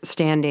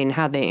understanding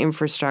how the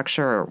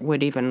infrastructure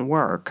would even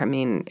work. I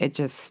mean, it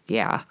just,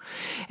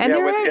 And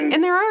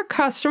there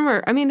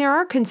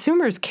are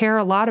consumers care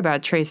a lot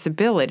about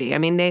traceability. I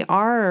mean, they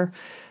are.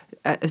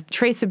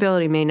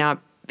 Traceability may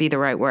not be the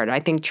right word. I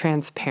think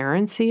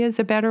transparency is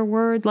a better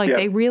word.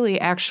 They really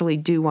actually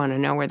do want to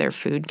know where their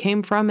food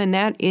came from, and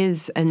that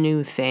is a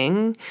new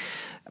thing,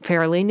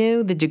 fairly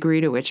new. The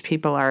degree to which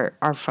people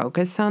are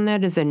focused on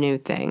that is a new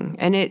thing,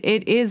 and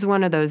it is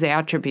one of those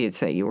attributes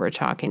that you were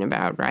talking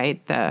about,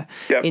 right? The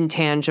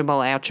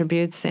intangible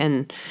attributes.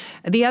 And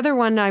the other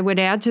one I would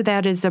add to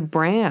that is a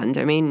brand.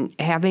 I mean,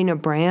 having a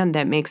brand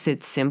that makes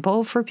it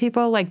simple for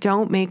people.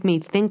 Don't make me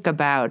think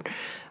about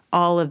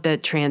all of the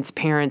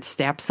transparent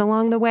steps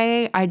along the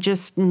way. I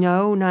just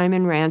know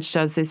Niman Ranch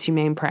does this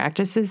humane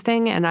practices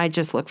thing, and I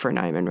just look for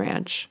Niman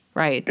Ranch,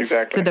 right?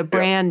 Exactly. So the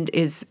brand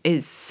is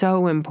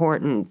so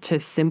important to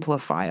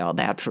simplify all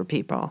that for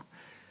people.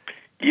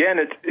 Yeah, and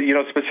it's,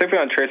 specifically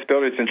on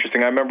traceability, it's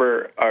interesting. I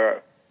remember I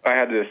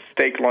had this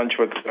steak lunch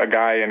with a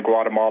guy in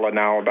Guatemala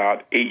now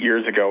about 8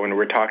 years ago, and we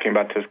were talking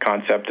about this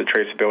concept of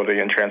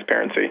traceability and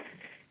transparency.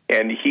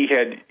 And he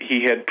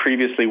had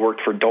previously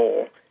worked for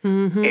Dole,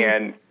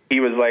 and he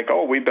was like,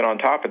 oh, we've been on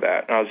top of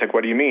that. And I was like,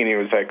 what do you mean? He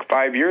was like,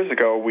 5 years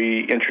ago,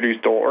 we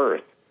introduced Dole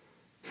Earth.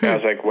 And I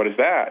was like, what is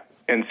that?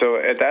 And so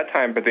at that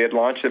time, but they had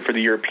launched it for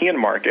the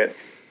European market,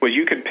 was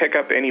you could pick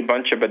up any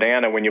bunch of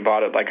banana when you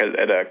bought it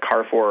at a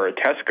Carrefour or a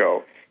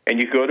Tesco, and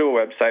you go to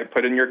a website,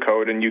 put in your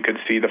code, and you could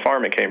see the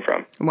farm it came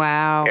from.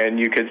 Wow. And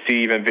you could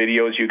see even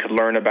videos. You could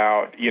learn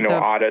about,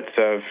 audits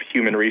of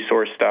human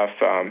resource stuff.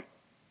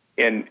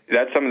 And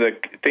that's some of the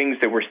things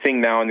that we're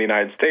seeing now in the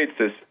United States,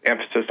 this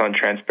emphasis on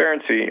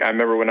transparency. I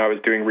remember when I was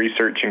doing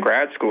research in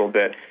grad school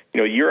that,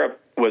 Europe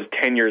was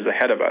 10 years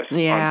ahead of us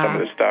on some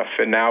of this stuff.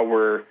 And now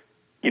we're,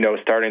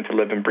 starting to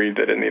live and breathe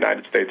it in the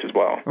United States as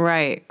well.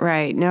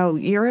 Right. No,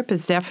 Europe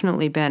has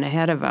definitely been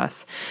ahead of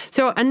us.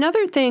 So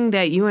another thing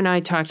that you and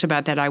I talked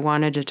about that I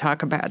wanted to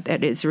talk about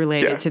that is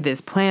related to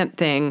this plant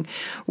thing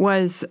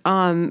was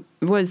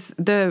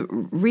the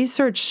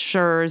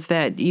researchers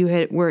that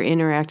you were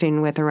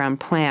interacting with around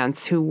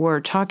plants who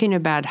were talking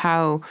about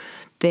how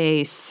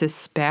they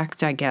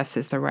suspect, I guess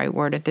is the right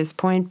word at this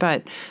point,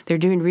 but they're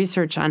doing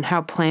research on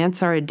how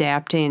plants are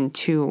adapting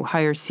to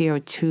higher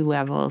CO2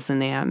 levels in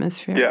the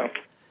atmosphere.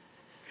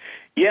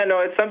 Yeah, no,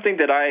 it's something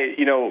that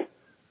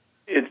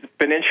it's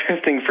been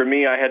interesting for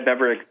me. I had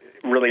never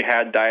really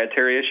had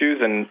dietary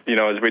issues. And,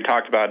 as we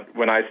talked about,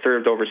 when I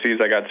served overseas,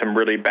 I got some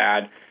really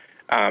bad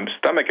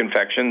stomach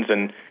infections.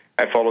 And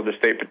I followed the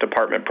State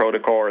Department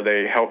protocol, or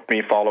they helped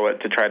me follow it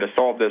to try to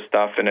solve this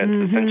stuff. And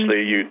it's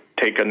essentially you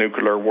take a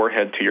nuclear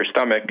warhead to your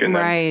stomach and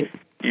then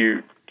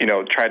you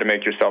try to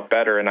make yourself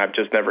better. And I've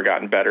just never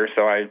gotten better.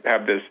 So I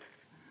have this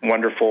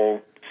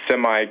wonderful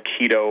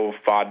semi-keto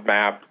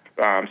FODMAP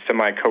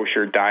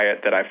semi-kosher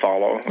diet that I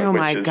follow. Oh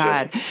my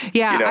God!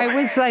 I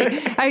was like,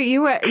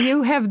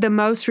 you have the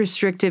most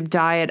restrictive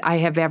diet I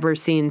have ever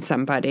seen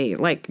somebody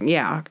like.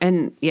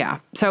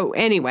 So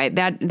anyway,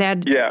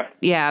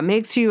 that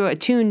makes you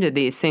attuned to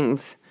these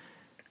things.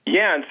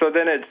 Yeah, and so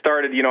then it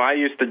started. I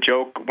used to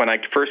joke when I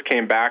first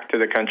came back to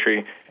the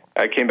country.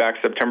 I came back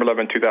September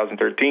 11,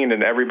 2013,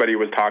 and everybody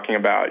was talking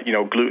about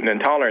gluten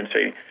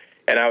intolerancy.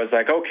 And I was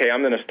like, okay,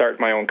 I'm going to start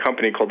my own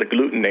company called the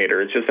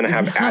Glutenator. It's just going to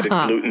have added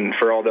gluten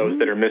for all those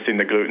that are missing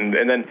the gluten.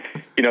 And then,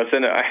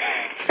 then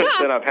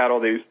I've had all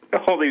these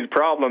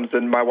problems.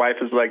 And my wife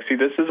is like, see,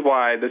 this is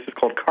why this is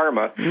called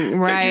karma.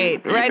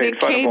 Right. It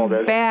came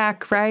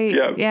back. Right.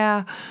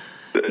 Yeah.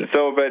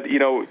 So, but,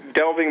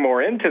 delving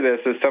more into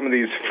this is some of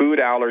these food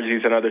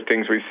allergies and other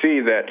things we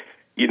see that,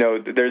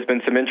 there's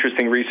been some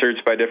interesting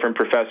research by different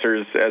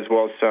professors as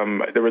well as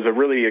there was a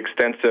really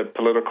extensive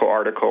political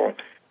article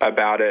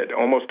about it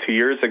almost 2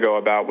 years ago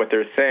about what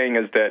they're saying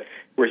is that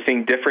we're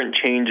seeing different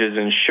changes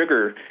in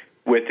sugar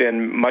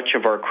within much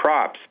of our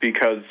crops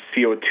because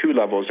CO2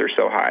 levels are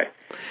so high.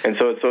 And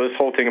so this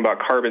whole thing about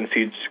carbon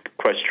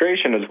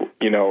sequestration is,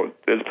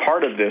 is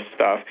part of this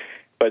stuff,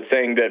 but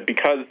saying that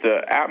because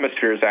the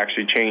atmosphere is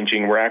actually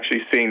changing, we're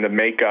actually seeing the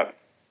makeup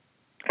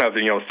of,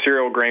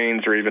 cereal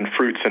grains or even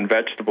fruits and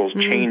vegetables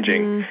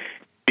changing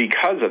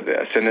because of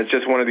this. And it's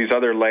just one of these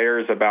other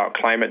layers about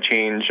climate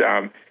change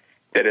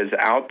that is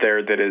out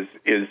there that is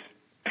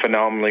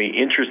phenomenally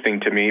interesting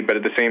to me. But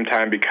at the same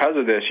time, because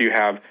of this, you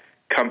have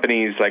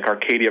companies like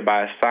Arcadia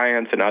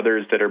Bioscience and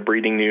others that are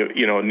breeding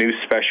new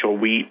special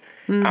wheat,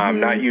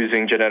 not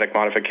using genetic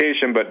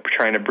modification, but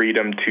trying to breed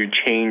them to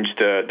change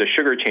the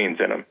sugar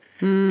chains in them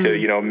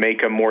to,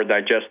 make them more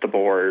digestible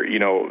or,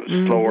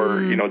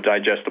 slower,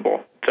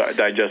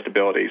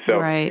 digestibility. So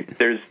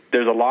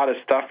there's a lot of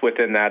stuff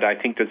within that I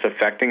think that's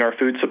affecting our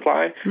food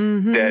supply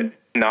that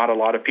not a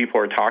lot of people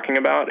are talking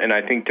about, and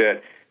I think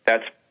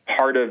that's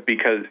part of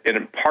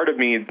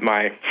me,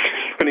 my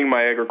putting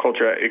my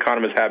agriculture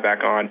economist hat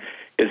back on,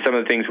 is some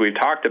of the things we've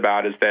talked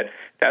about is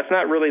that's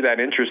not really that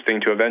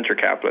interesting to a venture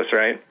capitalist,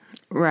 right?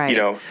 Right.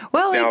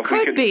 Well, it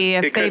could be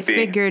if they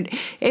figured,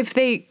 if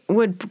they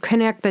would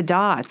connect the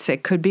dots,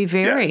 it could be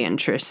very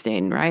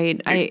interesting,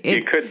 right?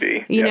 It could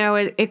be.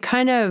 It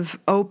kind of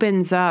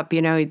opens up,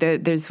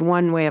 there's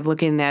one way of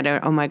looking at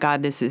it, oh my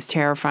God, this is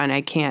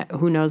terrifying.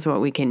 Who knows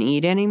what we can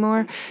eat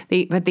anymore?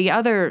 But the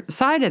other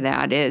side of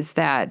that is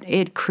that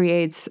it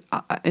creates,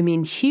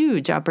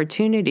 huge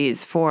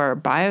opportunities for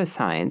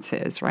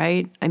biosciences,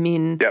 right?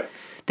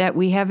 That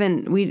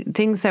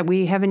things that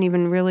we haven't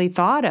even really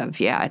thought of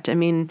yet.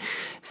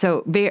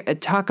 So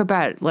talk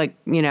about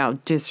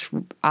just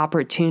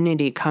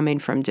opportunity coming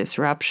from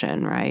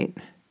disruption, right?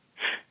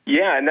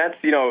 Yeah, and that's,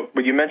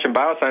 when you mentioned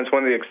bioscience,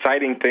 one of the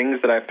exciting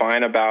things that I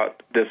find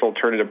about this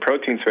alternative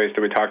protein space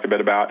that we talked a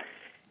bit about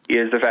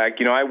is the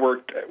fact,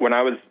 when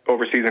I was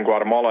overseas in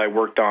Guatemala, I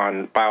worked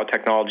on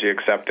biotechnology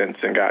acceptance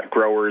and got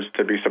growers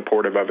to be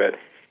supportive of it.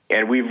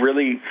 And we've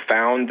really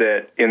found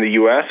that in the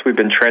U.S., we've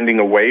been trending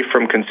away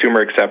from consumer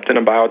acceptance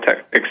of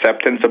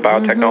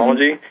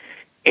biotechnology.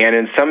 And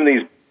in some of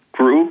these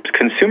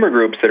consumer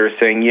groups that are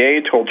saying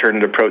yay to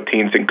alternative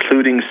proteins,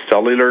 including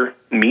cellular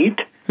meat,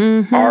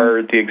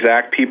 are the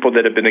exact people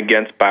that have been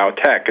against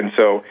biotech. And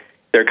so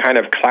they're kind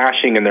of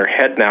clashing in their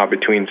head now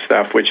between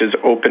stuff, which is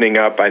opening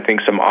up, I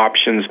think, some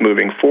options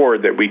moving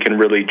forward that we can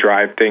really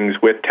drive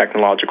things with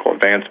technological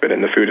advancement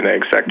in the food and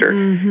egg sector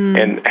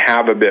and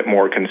have a bit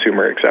more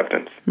consumer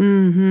acceptance.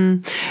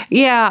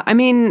 Yeah,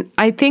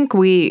 I think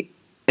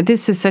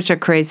this is such a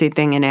crazy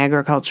thing in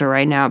agriculture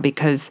right now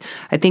because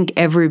I think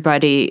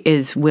everybody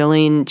is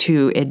willing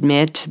to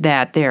admit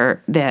that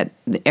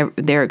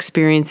they're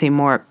experiencing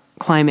more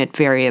climate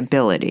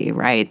variability,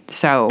 right?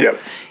 So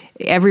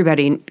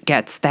everybody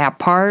gets that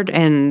part.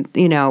 And,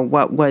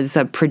 what was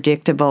a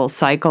predictable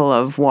cycle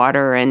of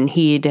water and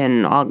heat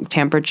and all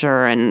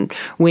temperature and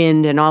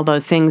wind and all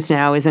those things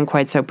now isn't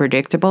quite so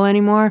predictable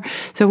anymore.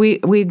 So we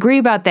agree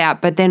about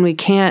that, but then we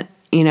can't,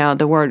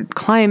 the word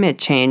climate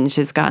change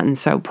has gotten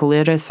so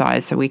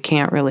politicized, so we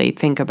can't really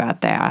think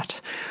about that,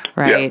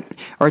 right? Yeah.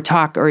 Or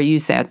talk or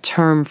use that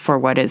term for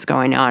what is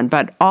going on.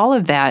 But all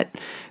of that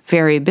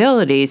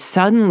variability,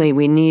 suddenly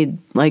we need,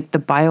 like, the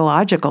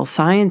biological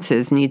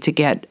sciences need to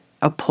get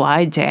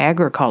applied to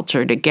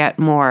agriculture to get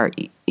more,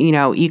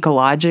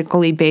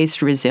 ecologically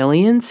based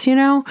resilience,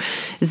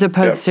 as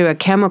opposed to a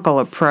chemical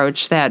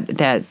approach that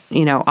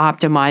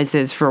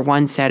optimizes for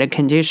one set of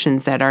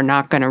conditions that are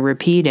not going to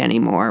repeat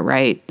anymore,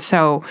 right?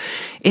 So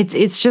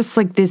it's just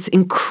like this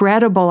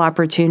incredible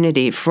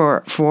opportunity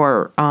for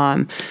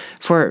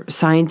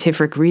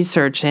scientific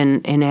research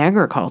in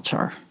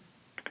agriculture.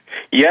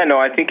 Yeah, no,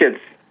 I think it's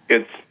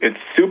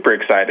super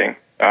exciting.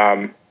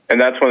 And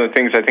that's one of the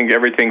things, I think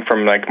everything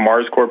from like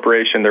Mars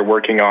Corporation, they're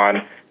working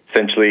on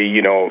essentially,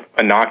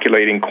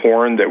 inoculating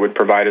corn that would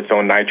provide its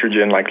own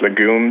nitrogen, like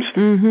legumes.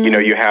 Mm-hmm.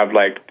 You have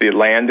like the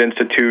Land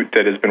Institute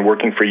that has been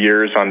working for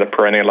years on the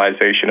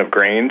perennialization of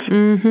grains.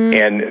 Mm-hmm.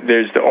 And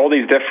there's all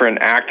these different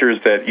actors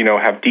that,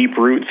 have deep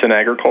roots in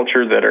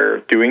agriculture that are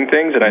doing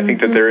things. And I think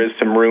that there is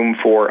some room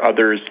for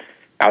others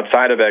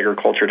outside of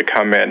agriculture to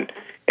come in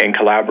and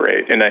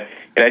collaborate. And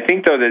I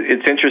think, though, that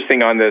it's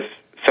interesting on this,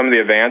 some of the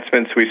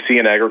advancements we see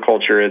in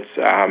agriculture. It's,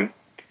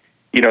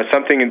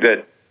 something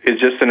that is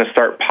just going to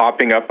start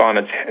popping up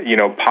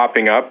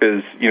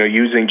is,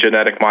 using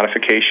genetic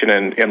modification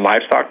in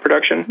livestock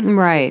production.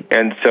 Right.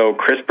 And so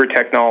CRISPR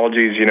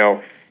technologies,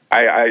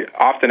 I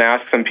often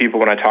ask some people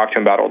when I talk to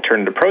them about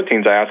alternative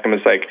proteins, I ask them,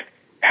 it's like,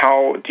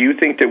 how do you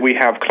think that we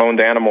have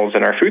cloned animals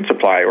in our food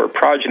supply or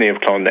progeny of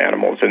cloned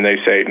animals? And they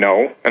say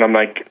no. And I'm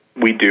like,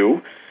 we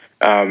do.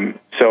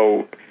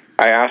 So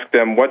I ask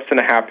them, what's going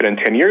to happen in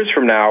 10 years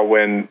from now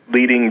when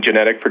leading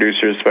genetic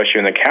producers, especially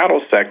in the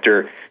cattle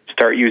sector,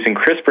 start using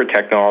CRISPR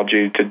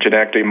technology to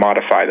genetically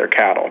modify their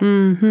cattle?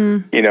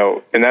 Mm-hmm.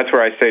 And that's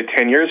where I say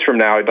 10 years from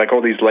now, like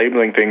all these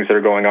labeling things that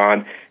are going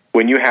on,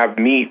 when you have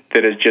meat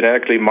that is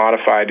genetically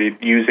modified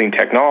using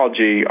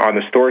technology on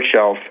the store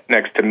shelf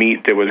next to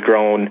meat that was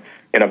grown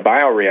in a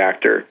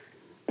bioreactor,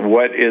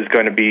 what is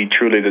going to be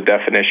truly the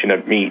definition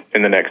of meat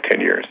in the next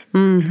 10 years?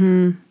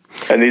 Mm-hmm.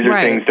 And these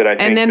are things that I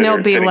think and then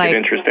there'll be like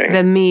interesting.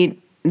 The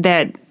meat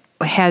that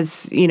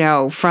has,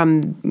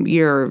 from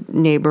your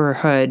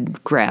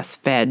neighborhood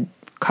grass-fed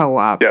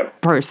co-op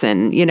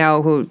person,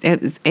 who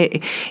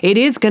it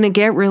is going to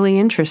get really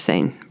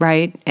interesting,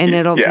 right? And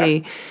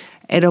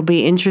it'll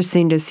be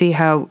interesting to see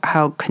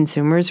how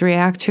consumers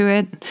react to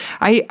it.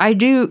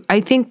 I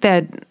think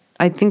that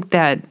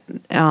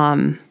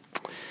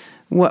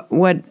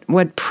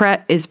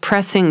what is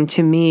pressing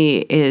to me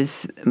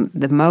is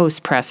the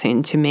most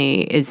pressing to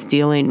me is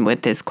dealing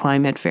with this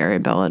climate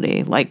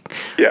variability.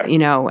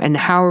 And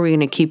how are we going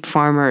to keep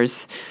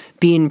farmers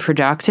being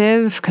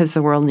productive because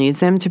the world needs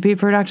them to be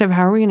productive?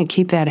 How are we going to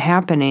keep that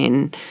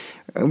happening?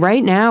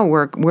 Right now,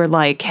 we're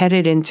like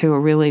headed into a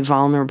really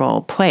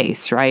vulnerable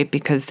place, right?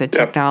 Because the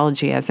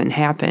technology hasn't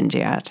happened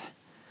yet.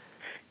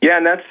 Yeah,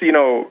 and that's,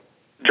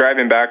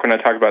 driving back when I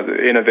talk about the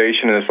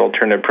innovation in this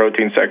alternative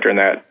protein sector, and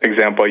that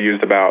example I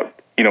used about,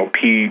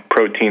 pea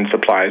protein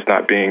supplies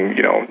not being,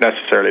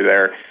 necessarily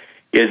there,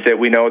 is that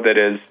we know that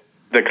as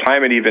the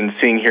climate, even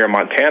seeing here in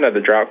Montana,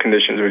 the drought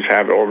conditions we've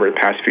had over the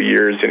past few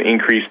years and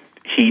increased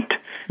heat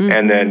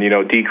and then,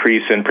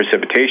 decrease in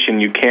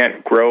precipitation, you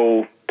can't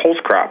grow pulse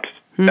crops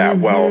that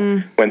well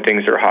when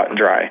things are hot and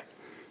dry.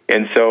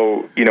 And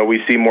so,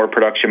 we see more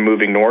production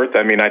moving north.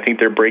 I mean, I think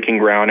they're breaking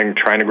ground and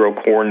trying to grow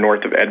corn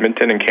north of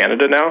Edmonton in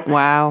Canada now.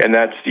 Wow. And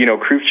that's,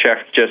 Khrushchev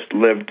just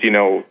lived,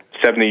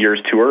 70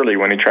 years too early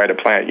when he tried to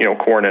plant,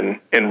 corn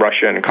in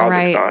Russia and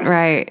Kazakhstan.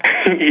 Right.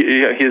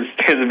 His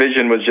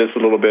vision was just a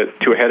little bit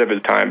too ahead of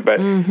his time. But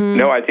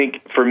no, I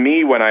think for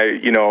me, when I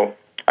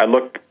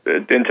look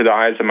into the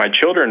eyes of my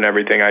children and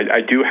everything,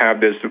 I do have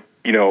this,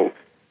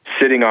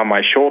 sitting on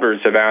my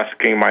shoulders of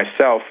asking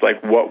myself,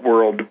 like, what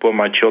world will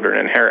my children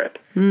inherit?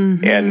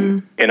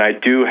 And I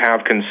do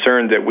have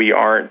concern that we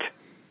aren't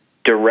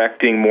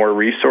directing more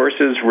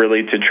resources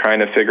really to trying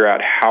to figure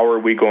out how are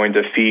we going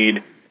to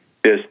feed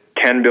this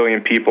 10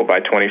 billion people by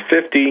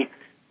 2050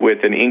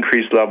 with an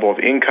increased level of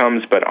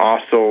incomes, but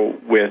also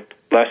with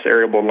less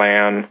arable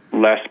land,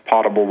 less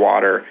potable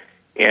water,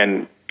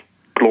 and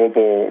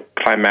global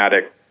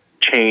climatic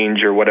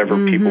change or whatever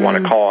people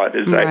want to call it.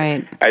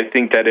 I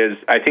think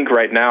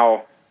right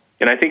now,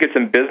 and I think it's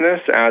in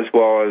business as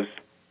well as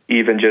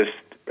even just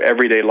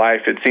everyday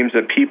life, it seems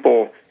that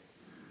people,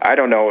 I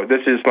don't know,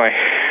 this is my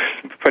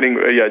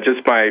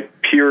just my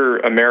pure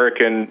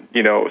American,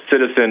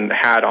 citizen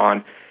hat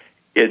on.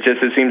 It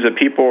seems that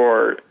people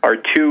are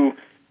too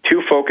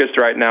focused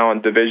right now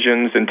on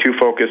divisions and too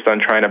focused on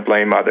trying to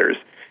blame others.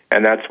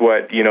 And that's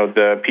what,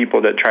 the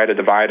people that try to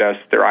divide us,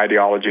 their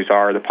ideologies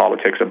are, the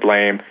politics of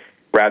blame,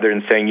 rather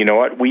than saying,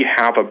 we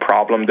have a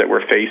problem that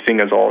we're facing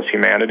as all as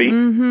humanity.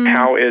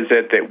 How is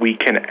it that we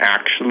can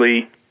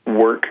actually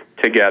work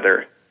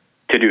together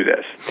to do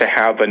this, to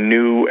have a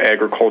new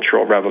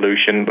agricultural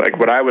revolution, like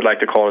what I would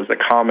like to call is the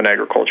common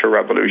agricultural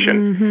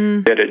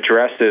revolution, that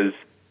addresses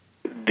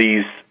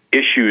these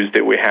issues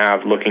that we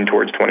have looking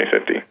towards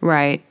 2050.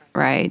 Right.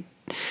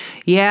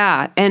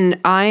 Yeah, and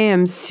I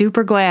am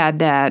super glad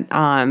that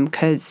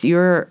because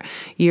you're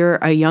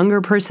a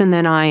younger person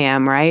than I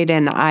am, right?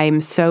 And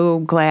I'm so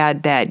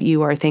glad that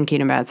you are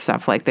thinking about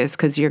stuff like this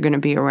because you're going to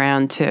be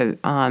around to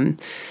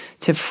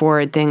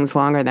forward things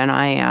longer than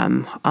I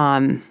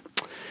am.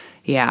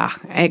 Yeah,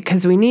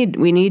 because we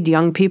need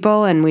young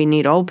people and we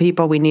need old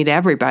people. We need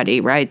everybody,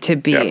 right, to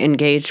be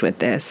engaged with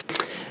this.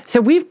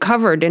 So we've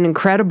covered an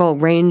incredible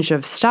range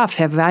of stuff.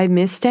 Have I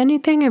missed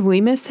anything? Have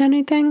we missed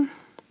anything?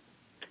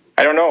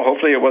 I don't know.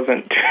 Hopefully it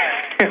wasn't.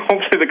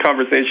 Hopefully the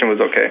conversation was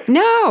okay.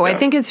 No, I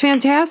think it's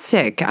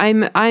fantastic.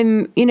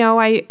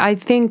 I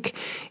think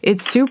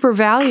it's super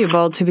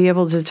valuable to be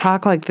able to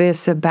talk like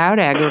this about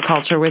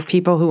agriculture with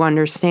people who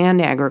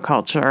understand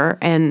agriculture.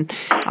 And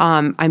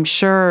I'm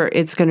sure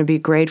it's going to be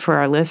great for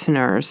our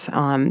listeners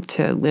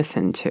to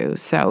listen to.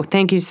 So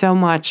thank you so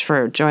much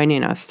for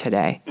joining us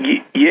today.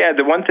 Yeah,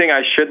 the one thing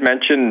I should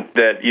mention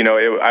that,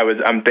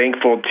 I'm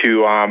thankful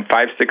to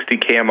 560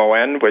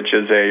 KMON, which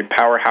is a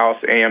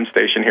powerhouse AM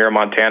station here in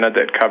Montana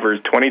that covers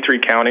 23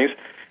 counties,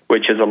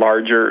 which is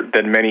larger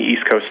than many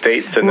East Coast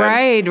states. And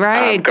right.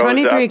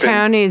 23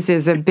 counties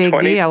is a big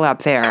deal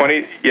up there.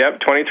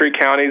 23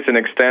 counties and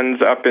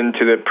extends up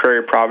into the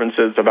prairie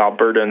provinces of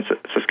Alberta and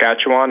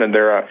Saskatchewan, and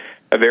they're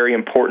a very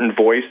important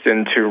voice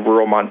into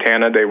rural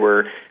Montana. They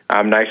were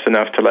nice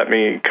enough to let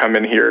me come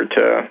in here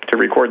to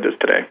record this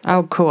today.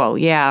 Oh, cool.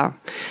 Yeah.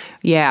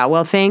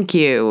 Well, thank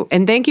you.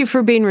 And thank you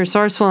for being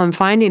resourceful and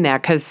finding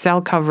that, because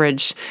cell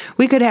coverage,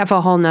 we could have a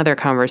whole nother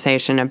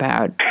conversation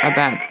about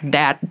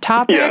that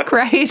topic,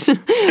 right?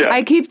 Yeah.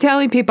 I keep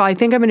telling people I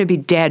think I'm going to be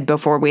dead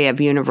before we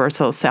have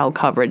universal cell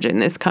coverage in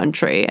this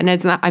country. And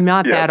I'm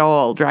not that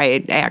old,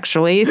 right,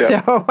 actually.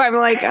 Yeah. So I'm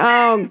like,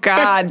 oh,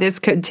 God, this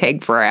could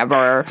take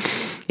forever.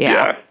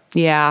 Yeah.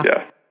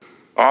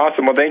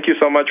 Awesome. Well, thank you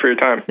so much for your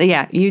time.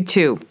 Yeah, you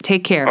too.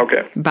 Take care.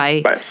 Okay.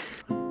 Bye.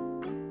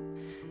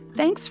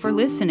 Thanks for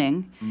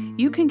listening.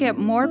 You can get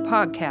more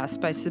podcasts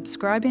by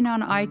subscribing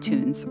on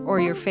iTunes or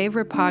your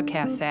favorite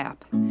podcast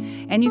app.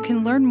 And you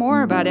can learn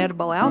more about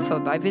Edible Alpha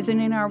by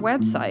visiting our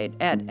website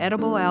at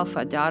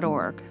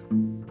ediblealpha.org.